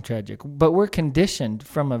more than tragic. But we're conditioned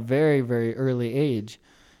from a very, very early age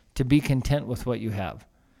to be content with what you have,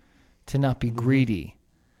 to not be greedy.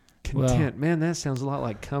 Content. Man, that sounds a lot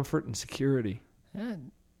like comfort and security. It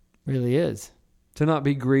really is. To not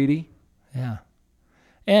be greedy. Yeah.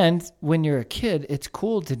 And when you're a kid, it's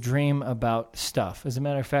cool to dream about stuff. As a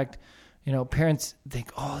matter of fact, parents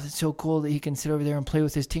think, oh, that's so cool that he can sit over there and play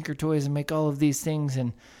with his Tinker Toys and make all of these things.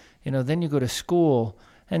 And, then you go to school.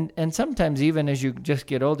 And sometimes even as you just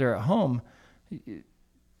get older at home,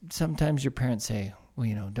 sometimes your parents say,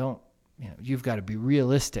 well, you've got to be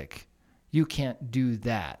realistic. You can't do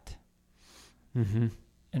that. Mm-hmm.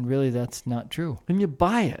 And really, that's not true. And you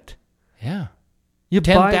buy it. Yeah. You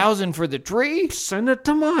 $10,000 for the tree? Send it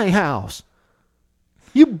to my house.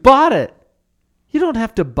 You bought it. You don't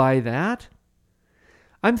have to buy that.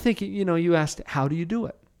 I'm thinking, you asked, how do you do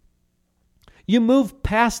it? You move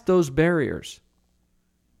past those barriers.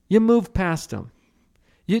 You move past them.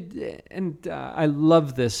 I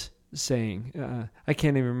love this saying. I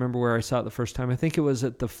can't even remember where I saw it the first time. I think it was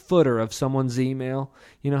at the footer of someone's email.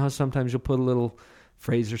 You know how sometimes you'll put a little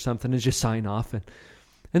phrase or something as you sign off.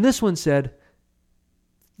 And this one said,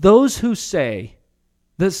 those who say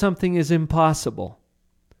that something is impossible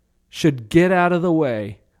should get out of the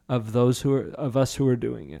way of us who are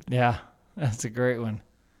doing it. Yeah, that's a great one.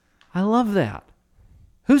 I love that.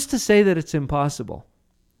 Who's to say that it's impossible?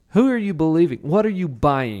 Who are you believing? What are you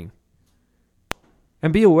buying?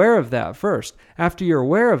 And be aware of that first. After you're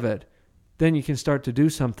aware of it, then you can start to do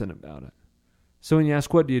something about it. So when you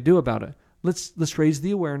ask, what do you do about it? Let's raise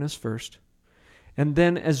the awareness first. And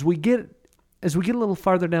then as we get a little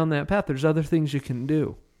farther down that path, there's other things you can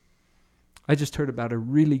do. I just heard about a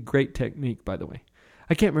really great technique, by the way.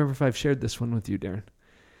 I can't remember if I've shared this one with you, Darren.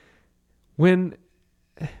 And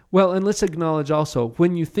let's acknowledge also,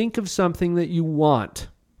 when you think of something that you want,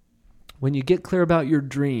 when you get clear about your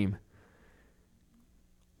dream,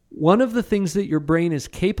 one of the things that your brain is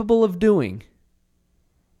capable of doing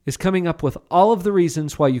is coming up with all of the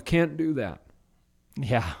reasons why you can't do that.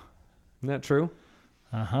 Yeah. Isn't that true?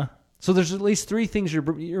 Uh-huh. So there's at least 3 things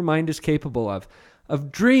your mind is capable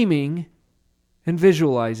of dreaming and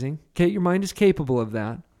visualizing. Okay, your mind is capable of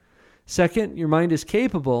that. Second, your mind is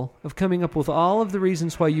capable of coming up with all of the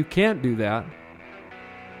reasons why you can't do that.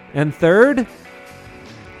 And third,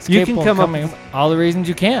 you can come up with all the reasons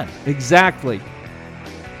you can. Exactly. And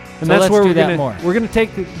so that's let's where do that more. We're going to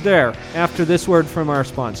take it there after this word from our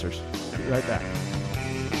sponsors. Be right back.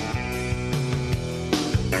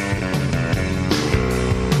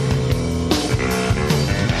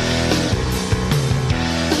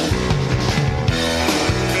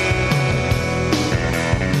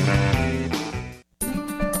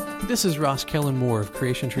 This is Ross Kellen Moore of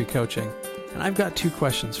Creation Tree Coaching, and I've got 2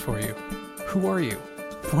 questions for you. Who are you?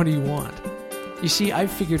 What do you want? You see, I've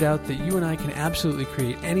figured out that you and I can absolutely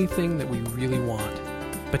create anything that we really want.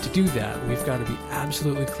 But to do that, we've got to be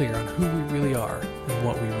absolutely clear on who we really are and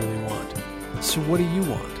what we really want. So what do you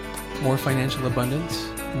want? More financial abundance?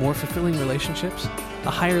 More fulfilling relationships? A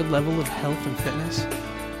higher level of health and fitness?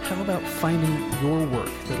 How about finding your work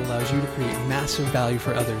that allows you to create massive value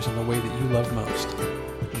for others in the way that you love most?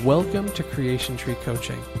 Welcome to Creation Tree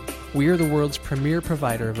Coaching. We are the world's premier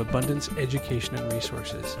provider of abundance, education, and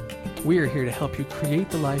resources. We are here to help you create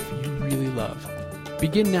the life you really love.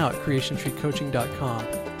 Begin now at creationtreecoaching.com.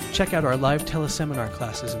 Check out our live teleseminar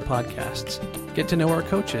classes and podcasts. Get to know our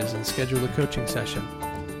coaches and schedule a coaching session.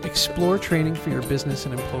 Explore training for your business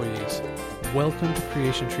and employees. Welcome to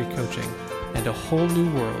Creation Tree Coaching and a whole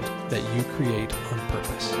new world that you create on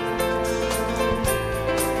purpose.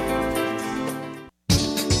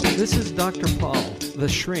 This is Dr. Paul, the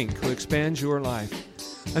shrink who expands your life.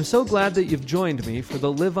 I'm so glad that you've joined me for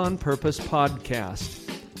the Live on Purpose podcast.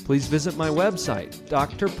 Please visit my website,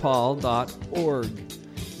 drpaul.org.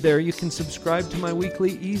 There you can subscribe to my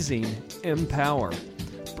weekly e-zine, Empower.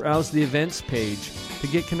 Browse the events page to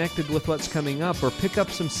get connected with what's coming up or pick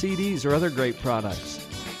up some CDs or other great products.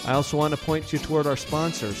 I also want to point you toward our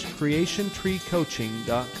sponsors,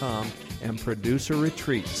 creationtreecoaching.com and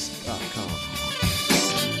producerretreats.com.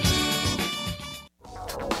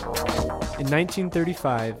 In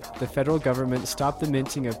 1935, the federal government stopped the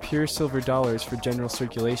minting of pure silver dollars for general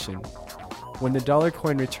circulation. When the dollar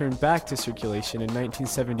coin returned back to circulation in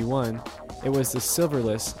 1971, it was the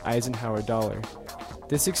silverless Eisenhower dollar.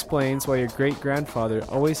 This explains why your great-grandfather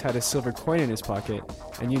always had a silver coin in his pocket,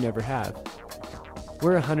 and you never have.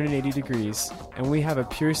 We're 180 degrees, and we have a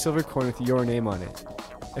pure silver coin with your name on it.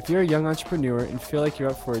 If you're a young entrepreneur and feel like you're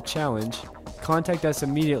up for a challenge, contact us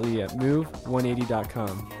immediately at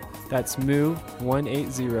move180.com. That's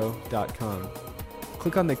move180.com.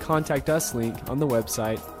 Click on the Contact Us link on the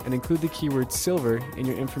website and include the keyword silver in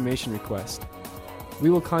your information request. We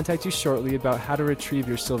will contact you shortly about how to retrieve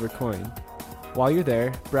your silver coin. While you're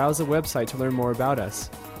there, browse the website to learn more about us.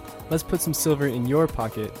 Let's put some silver in your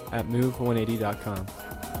pocket at move180.com.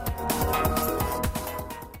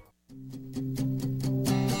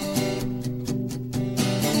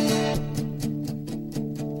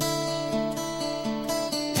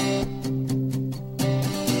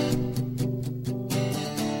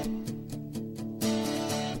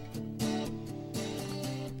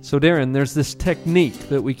 So Darren, there's this technique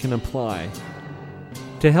that we can apply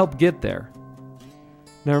to help get there.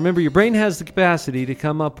 Now remember, your brain has the capacity to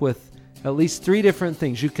come up with at least 3 different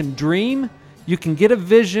things. You can dream, you can get a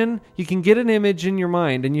vision, you can get an image in your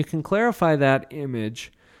mind, and you can clarify that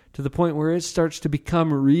image to the point where it starts to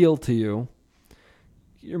become real to you.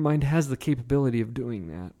 Your mind has the capability of doing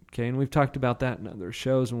that, okay? And we've talked about that in other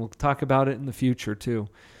shows, and we'll talk about it in the future too.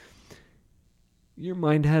 Your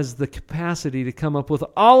mind has the capacity to come up with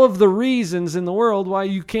all of the reasons in the world why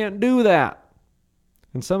you can't do that.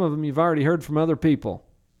 And some of them you've already heard from other people.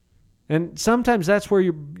 And sometimes that's where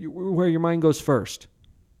your mind goes first.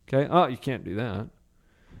 Okay? Oh, you can't do that.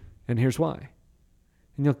 And here's why.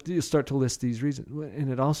 And you'll start to list these reasons.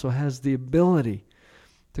 And it also has the ability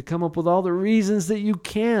to come up with all the reasons that you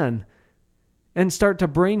can and start to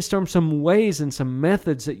brainstorm some ways and some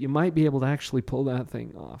methods that you might be able to actually pull that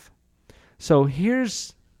thing off. So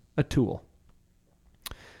here's a tool.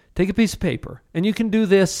 Take a piece of paper, and you can do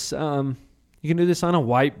this. You can do this on a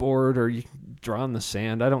whiteboard, or you can draw in the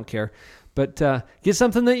sand. I don't care, but get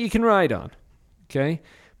something that you can write on. Okay,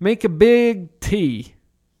 make a big T.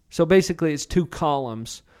 So basically, it's 2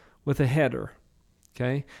 columns with a header.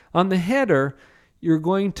 Okay, on the header, you're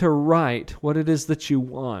going to write what it is that you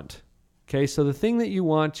want. Okay, so the thing that you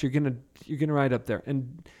want, you're gonna write up there,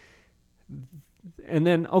 and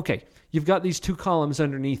then okay. You've got these 2 columns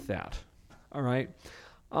underneath that, all right?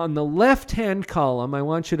 On the left-hand column, I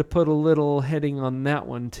want you to put a little heading on that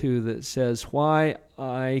one, too, that says, why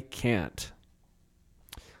I can't.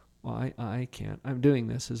 Why I can't. I'm doing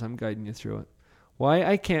this as I'm guiding you through it. Why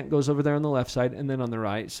I can't goes over there on the left side, and then on the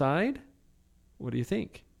right side, what do you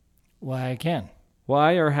think? Why I can.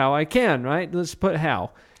 Why or how I can, right? Let's put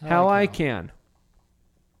how. How I can.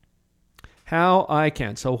 How I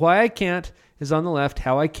can. So why I can't is on the left,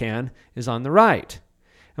 how I can is on the right.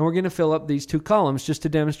 And we're going to fill up these 2 columns just to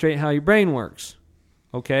demonstrate how your brain works.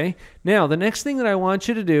 Okay? Now, the next thing that I want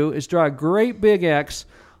you to do is draw a great big X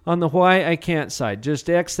on the why I can't side. Just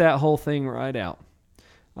X that whole thing right out.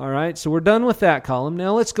 All right? So we're done with that column.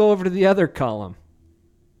 Now let's go over to the other column.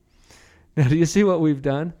 Now, do you see what we've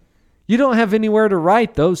done? You don't have anywhere to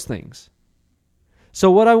write those things.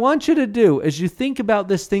 So what I want you to do as you think about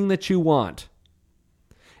this thing that you want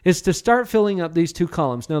is to start filling up these 2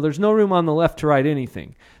 columns. Now, there's no room on the left to write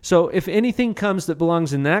anything. So if anything comes that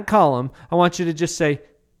belongs in that column, I want you to just say,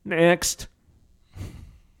 next.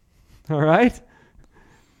 All right?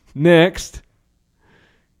 Next.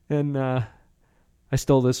 And I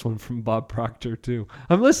stole this one from Bob Proctor, too.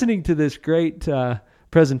 I'm listening to this great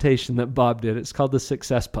presentation that Bob did. It's called The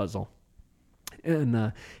Success Puzzle.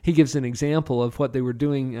 And he gives an example of what they were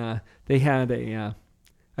doing. They had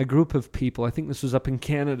a group of people. I think this was up in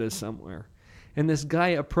Canada somewhere. And this guy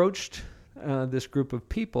approached this group of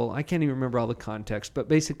people. I can't even remember all the context, but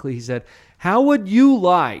basically he said, how would you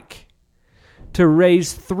like to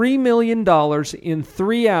raise $3 million in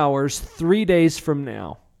 3 hours, 3 days from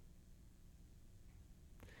now?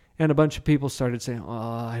 And a bunch of people started saying,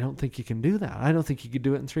 I don't think you can do that. I don't think you could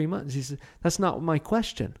do it in 3 months. He said, that's not my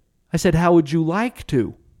question. I said, how would you like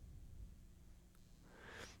to?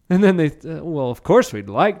 And then they, well, of course we'd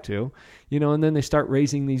like to, and then they start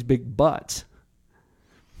raising these big buts.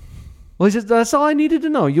 Well, he says, that's all I needed to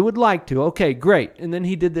know. You would like to. Okay, great. And then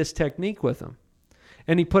he did this technique with them.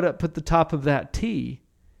 And he put the top of that T,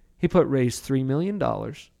 he put raise $3 million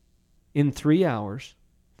in 3 hours,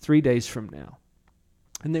 3 days from now.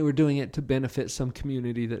 And they were doing it to benefit some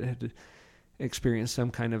community that had experienced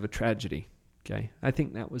some kind of a tragedy. Okay, I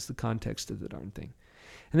think that was the context of the darn thing.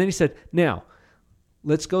 And then he said, now,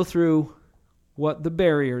 let's go through what the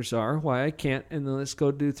barriers are, why I can't, and then let's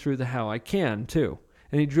go through the how I can, too.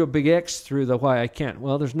 And he drew a big X through the why I can't.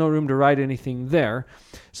 Well, there's no room to write anything there.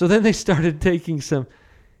 So then they started taking some,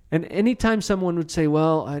 and anytime someone would say,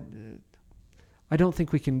 well, I don't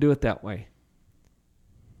think we can do it that way.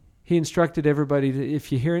 he instructed everybody to,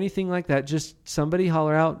 if you hear anything like that, just somebody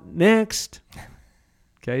holler out, next.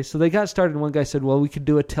 Okay, so they got started, and one guy said, well, we could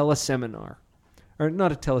do a teleseminar. Or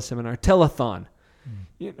not a teleseminar, telethon.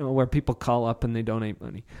 Where people call up and they donate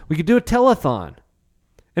money. We could do a telethon.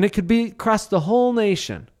 And it could be across the whole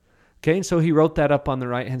nation. Okay, and so he wrote that up on the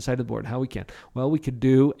right-hand side of the board, how we can. Well, we could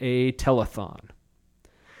do a telethon.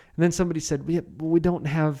 And then somebody said, we don't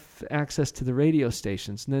have access to the radio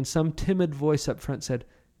stations. And then some timid voice up front said,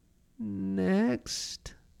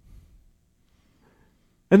 next.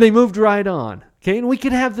 And they moved right on. Okay, and we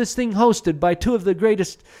could have this thing hosted by two of the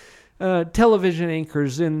greatest television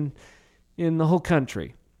anchors in the whole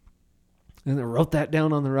country. And they wrote that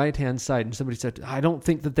down on the right-hand side. And somebody said, I don't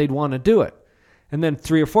think that they'd want to do it. And then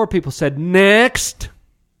 3 or 4 people said, next.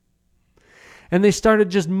 And they started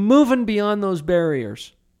just moving beyond those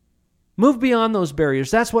barriers. Move beyond those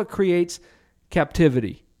barriers. That's what creates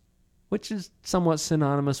captivity, which is somewhat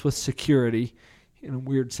synonymous with security in a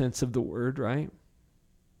weird sense of the word, right?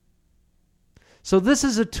 So this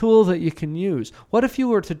is a tool that you can use. What if you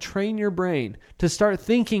were to train your brain to start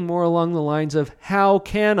thinking more along the lines of, how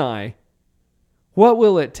can I? What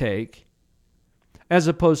will it take? As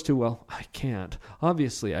opposed to, well, I can't.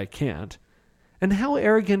 Obviously, I can't. And how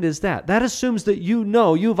arrogant is that? That assumes that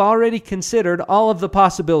you've already considered all of the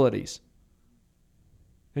possibilities.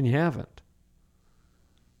 And you haven't.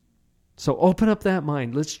 So open up that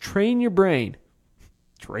mind. Let's train your brain.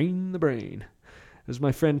 Train the brain. As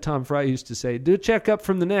my friend Tom Fry used to say, do a checkup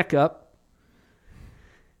from the neck up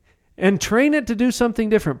and train it to do something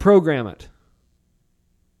different. Program it.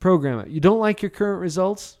 Program it. You don't like your current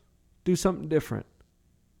results? Do something different.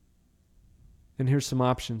 And here's some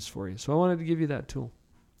options for you. So I wanted to give you that tool.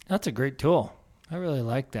 That's a great tool. I really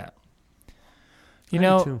like that. I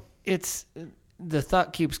do too. It's the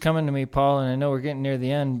thought keeps coming to me, Paul, and I know we're getting near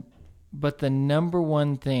the end, but the number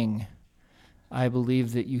one thing I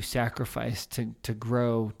believe that you sacrifice to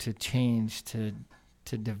grow, to change, to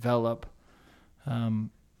develop,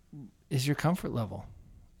 is your comfort level.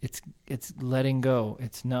 It's letting go.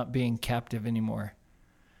 It's not being captive anymore.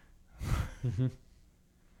 Mm-hmm.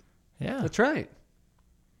 Yeah. That's right.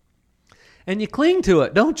 And you cling to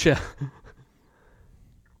it, don't you?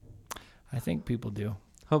 I think people do.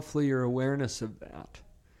 Hopefully your awareness of that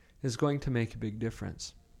is going to make a big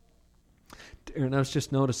difference. Darren, I was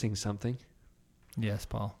just noticing something. Yes,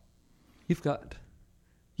 Paul. You've got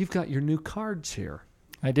your new cards here.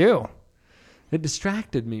 I do. It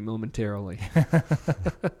distracted me momentarily.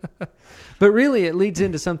 But really, it leads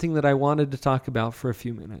into something that I wanted to talk about for a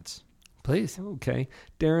few minutes. Please. Okay.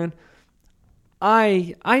 Darren,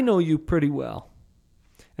 I know you pretty well,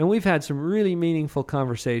 and we've had some really meaningful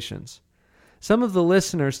conversations. Some of the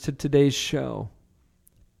listeners to today's show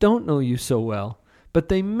don't know you so well, but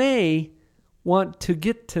they may want to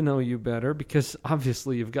get to know you better because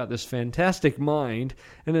obviously you've got this fantastic mind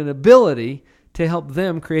and an ability to help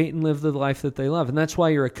them create and live the life that they love. And that's why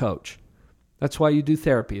you're a coach. That's why you do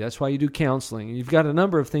therapy. That's why you do counseling. You've got a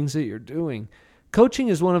number of things that you're doing. Coaching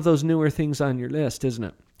is one of those newer things on your list, isn't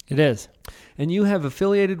it? It is. And you have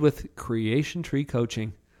affiliated with Creation Tree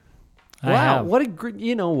Coaching. I Wow. have. What a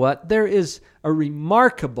you know what? There is a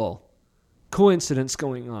remarkable coincidence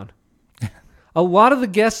going on. A lot of the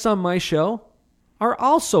guests on my show are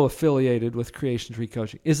also affiliated with Creation Tree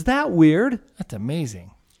Coaching. Is that weird? That's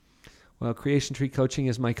amazing. Well, Creation Tree Coaching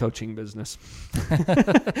is my coaching business.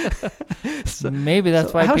 Maybe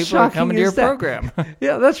that's why how people are shocking coming to your is that? program.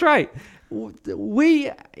 Yeah, that's right.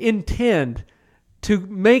 We intend to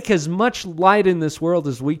make as much light in this world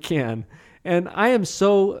as we can. And I am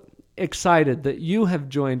so excited that you have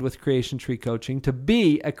joined with Creation Tree Coaching to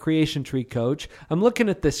be a Creation Tree coach. I'm looking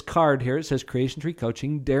at this card here. It says Creation Tree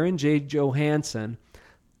Coaching, Darren J. Johansen,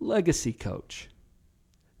 Legacy Coach.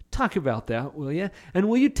 Talk about that, will you? And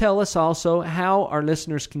will you tell us also how our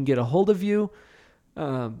listeners can get a hold of you,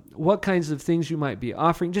 what kinds of things you might be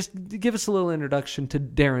offering? Just give us a little introduction to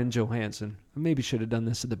Darren Johansen. I maybe should have done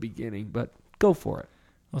this at the beginning, but go for it.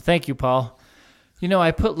 Well, thank you, Paul. You know,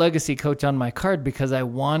 I put Legacy Coach on my card because I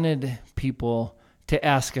wanted people to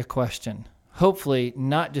ask a question, hopefully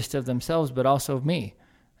not just of themselves, but also of me.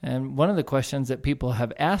 And one of the questions that people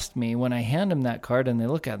have asked me when I hand them that card and they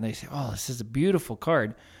look at it and they say, oh, this is a beautiful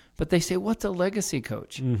card. But they say, what's a legacy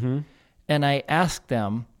coach? Mm-hmm. And I ask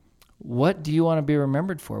them, what do you want to be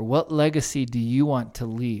remembered for? What legacy do you want to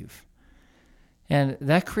leave? And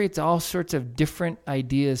that creates all sorts of different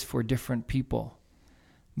ideas for different people.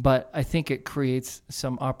 But I think it creates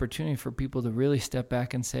some opportunity for people to really step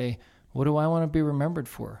back and say, what do I want to be remembered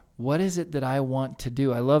for? What is it that I want to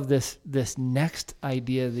do? I love this next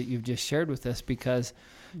idea that you've just shared with us because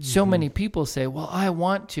so many people say, well, I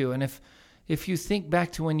want to. And if you think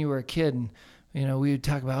back to when you were a kid and, we would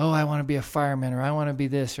talk about, I want to be a fireman, or I want to be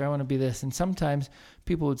this, or I want to be this. And sometimes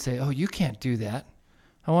people would say, you can't do that.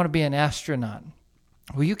 I want to be an astronaut.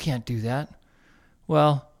 Well, you can't do that.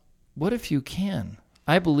 Well, what if you can?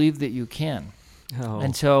 I believe that you can. Oh.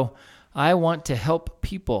 And so I want to help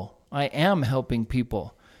people. I am helping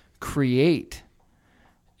people create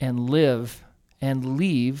and live and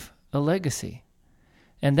leave a legacy.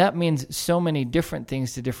 And that means so many different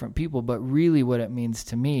things to different people, but really what it means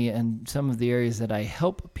to me and some of the areas that I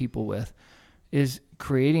help people with is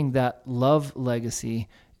creating that love legacy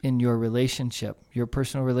in your relationship, your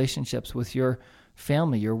personal relationships with your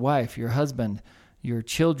family, your wife, your husband, your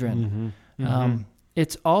children.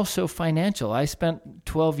 It's also financial. I spent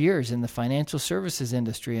 12 years in the financial services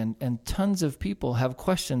industry, and tons of people have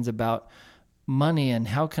questions about money and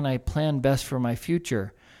how can I plan best for my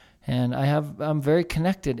future. And I'm very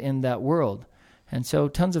connected in that world. And so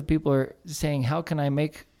tons of people are saying, how can I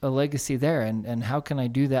make a legacy there? And how can I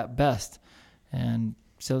do that best? And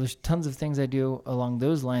so there's tons of things I do along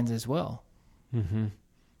those lines as well.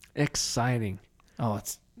 Exciting. Oh,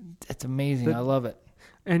 it's amazing. I love it.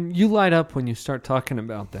 And you light up when you start talking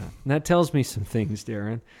about that. And that tells me some things,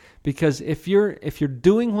 Darren. Because if you're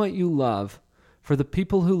doing what you love for the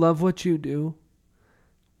people who love what you do,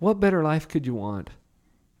 what better life could you want?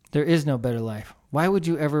 There is no better life. Why would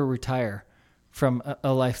you ever retire from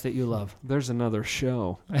a life that you love? There's another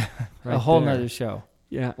show. A whole nother show.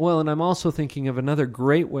 Yeah. Well, and I'm also thinking of another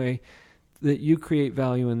great way that you create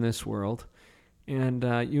value in this world. And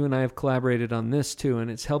you and I have collaborated on this too.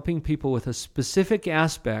 And it's helping people with a specific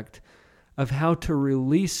aspect of how to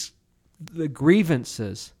release the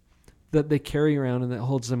grievances that they carry around and that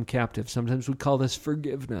holds them captive. Sometimes we call this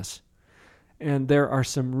forgiveness. And there are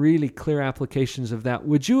some really clear applications of that.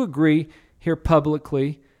 Would you agree here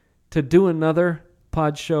publicly to do another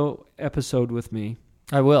pod show episode with me?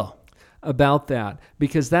 I will. About that,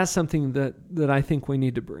 because that's something that I think we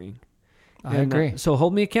need to bring. I agree. So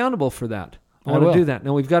hold me accountable for that. I will want to do that.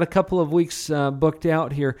 Now, we've got a couple of weeks booked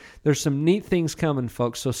out here. There's some neat things coming,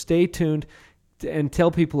 folks, so stay tuned and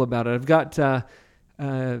tell people about it. I've got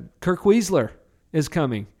Kirk Weisler is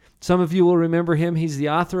coming. Some of you will remember him. He's the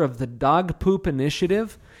author of the Dog Poop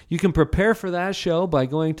Initiative. You can prepare for that show by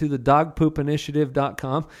going to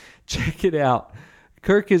thedogpoopinitiative.com. Check it out.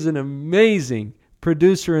 Kirk is an amazing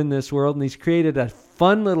producer in this world, and he's created a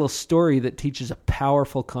fun little story that teaches a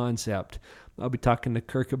powerful concept. I'll be talking to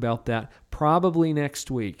Kirk about that probably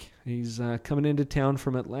next week. He's coming into town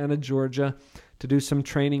from Atlanta, Georgia, to do some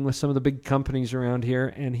training with some of the big companies around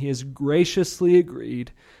here, and he has graciously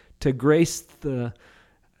agreed to grace the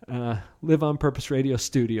Live on Purpose Radio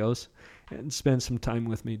studios and spend some time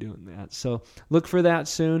with me doing that. So look for that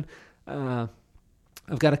soon.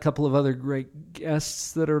 I've got a couple of other great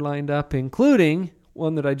guests that are lined up, including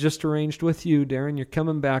one that I just arranged with you, Darren. You're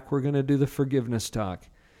coming back. We're going to do the forgiveness talk.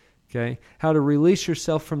 Okay? How to release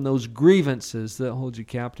yourself from those grievances that hold you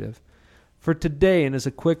captive. For today, and as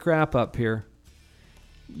a quick wrap up here,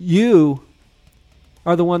 you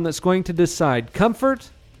are the one that's going to decide comfort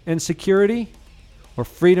and security or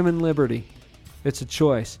freedom and liberty. It's a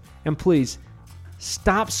choice. And please,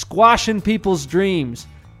 stop squashing people's dreams.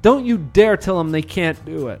 Don't you dare tell them they can't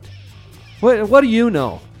do it. What do you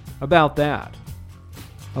know about that?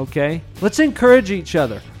 Okay? Let's encourage each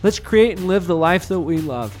other. Let's create and live the life that we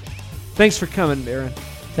love. Thanks for coming, Darren.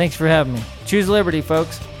 Thanks for having me. Choose liberty,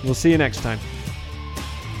 folks. We'll see you next time.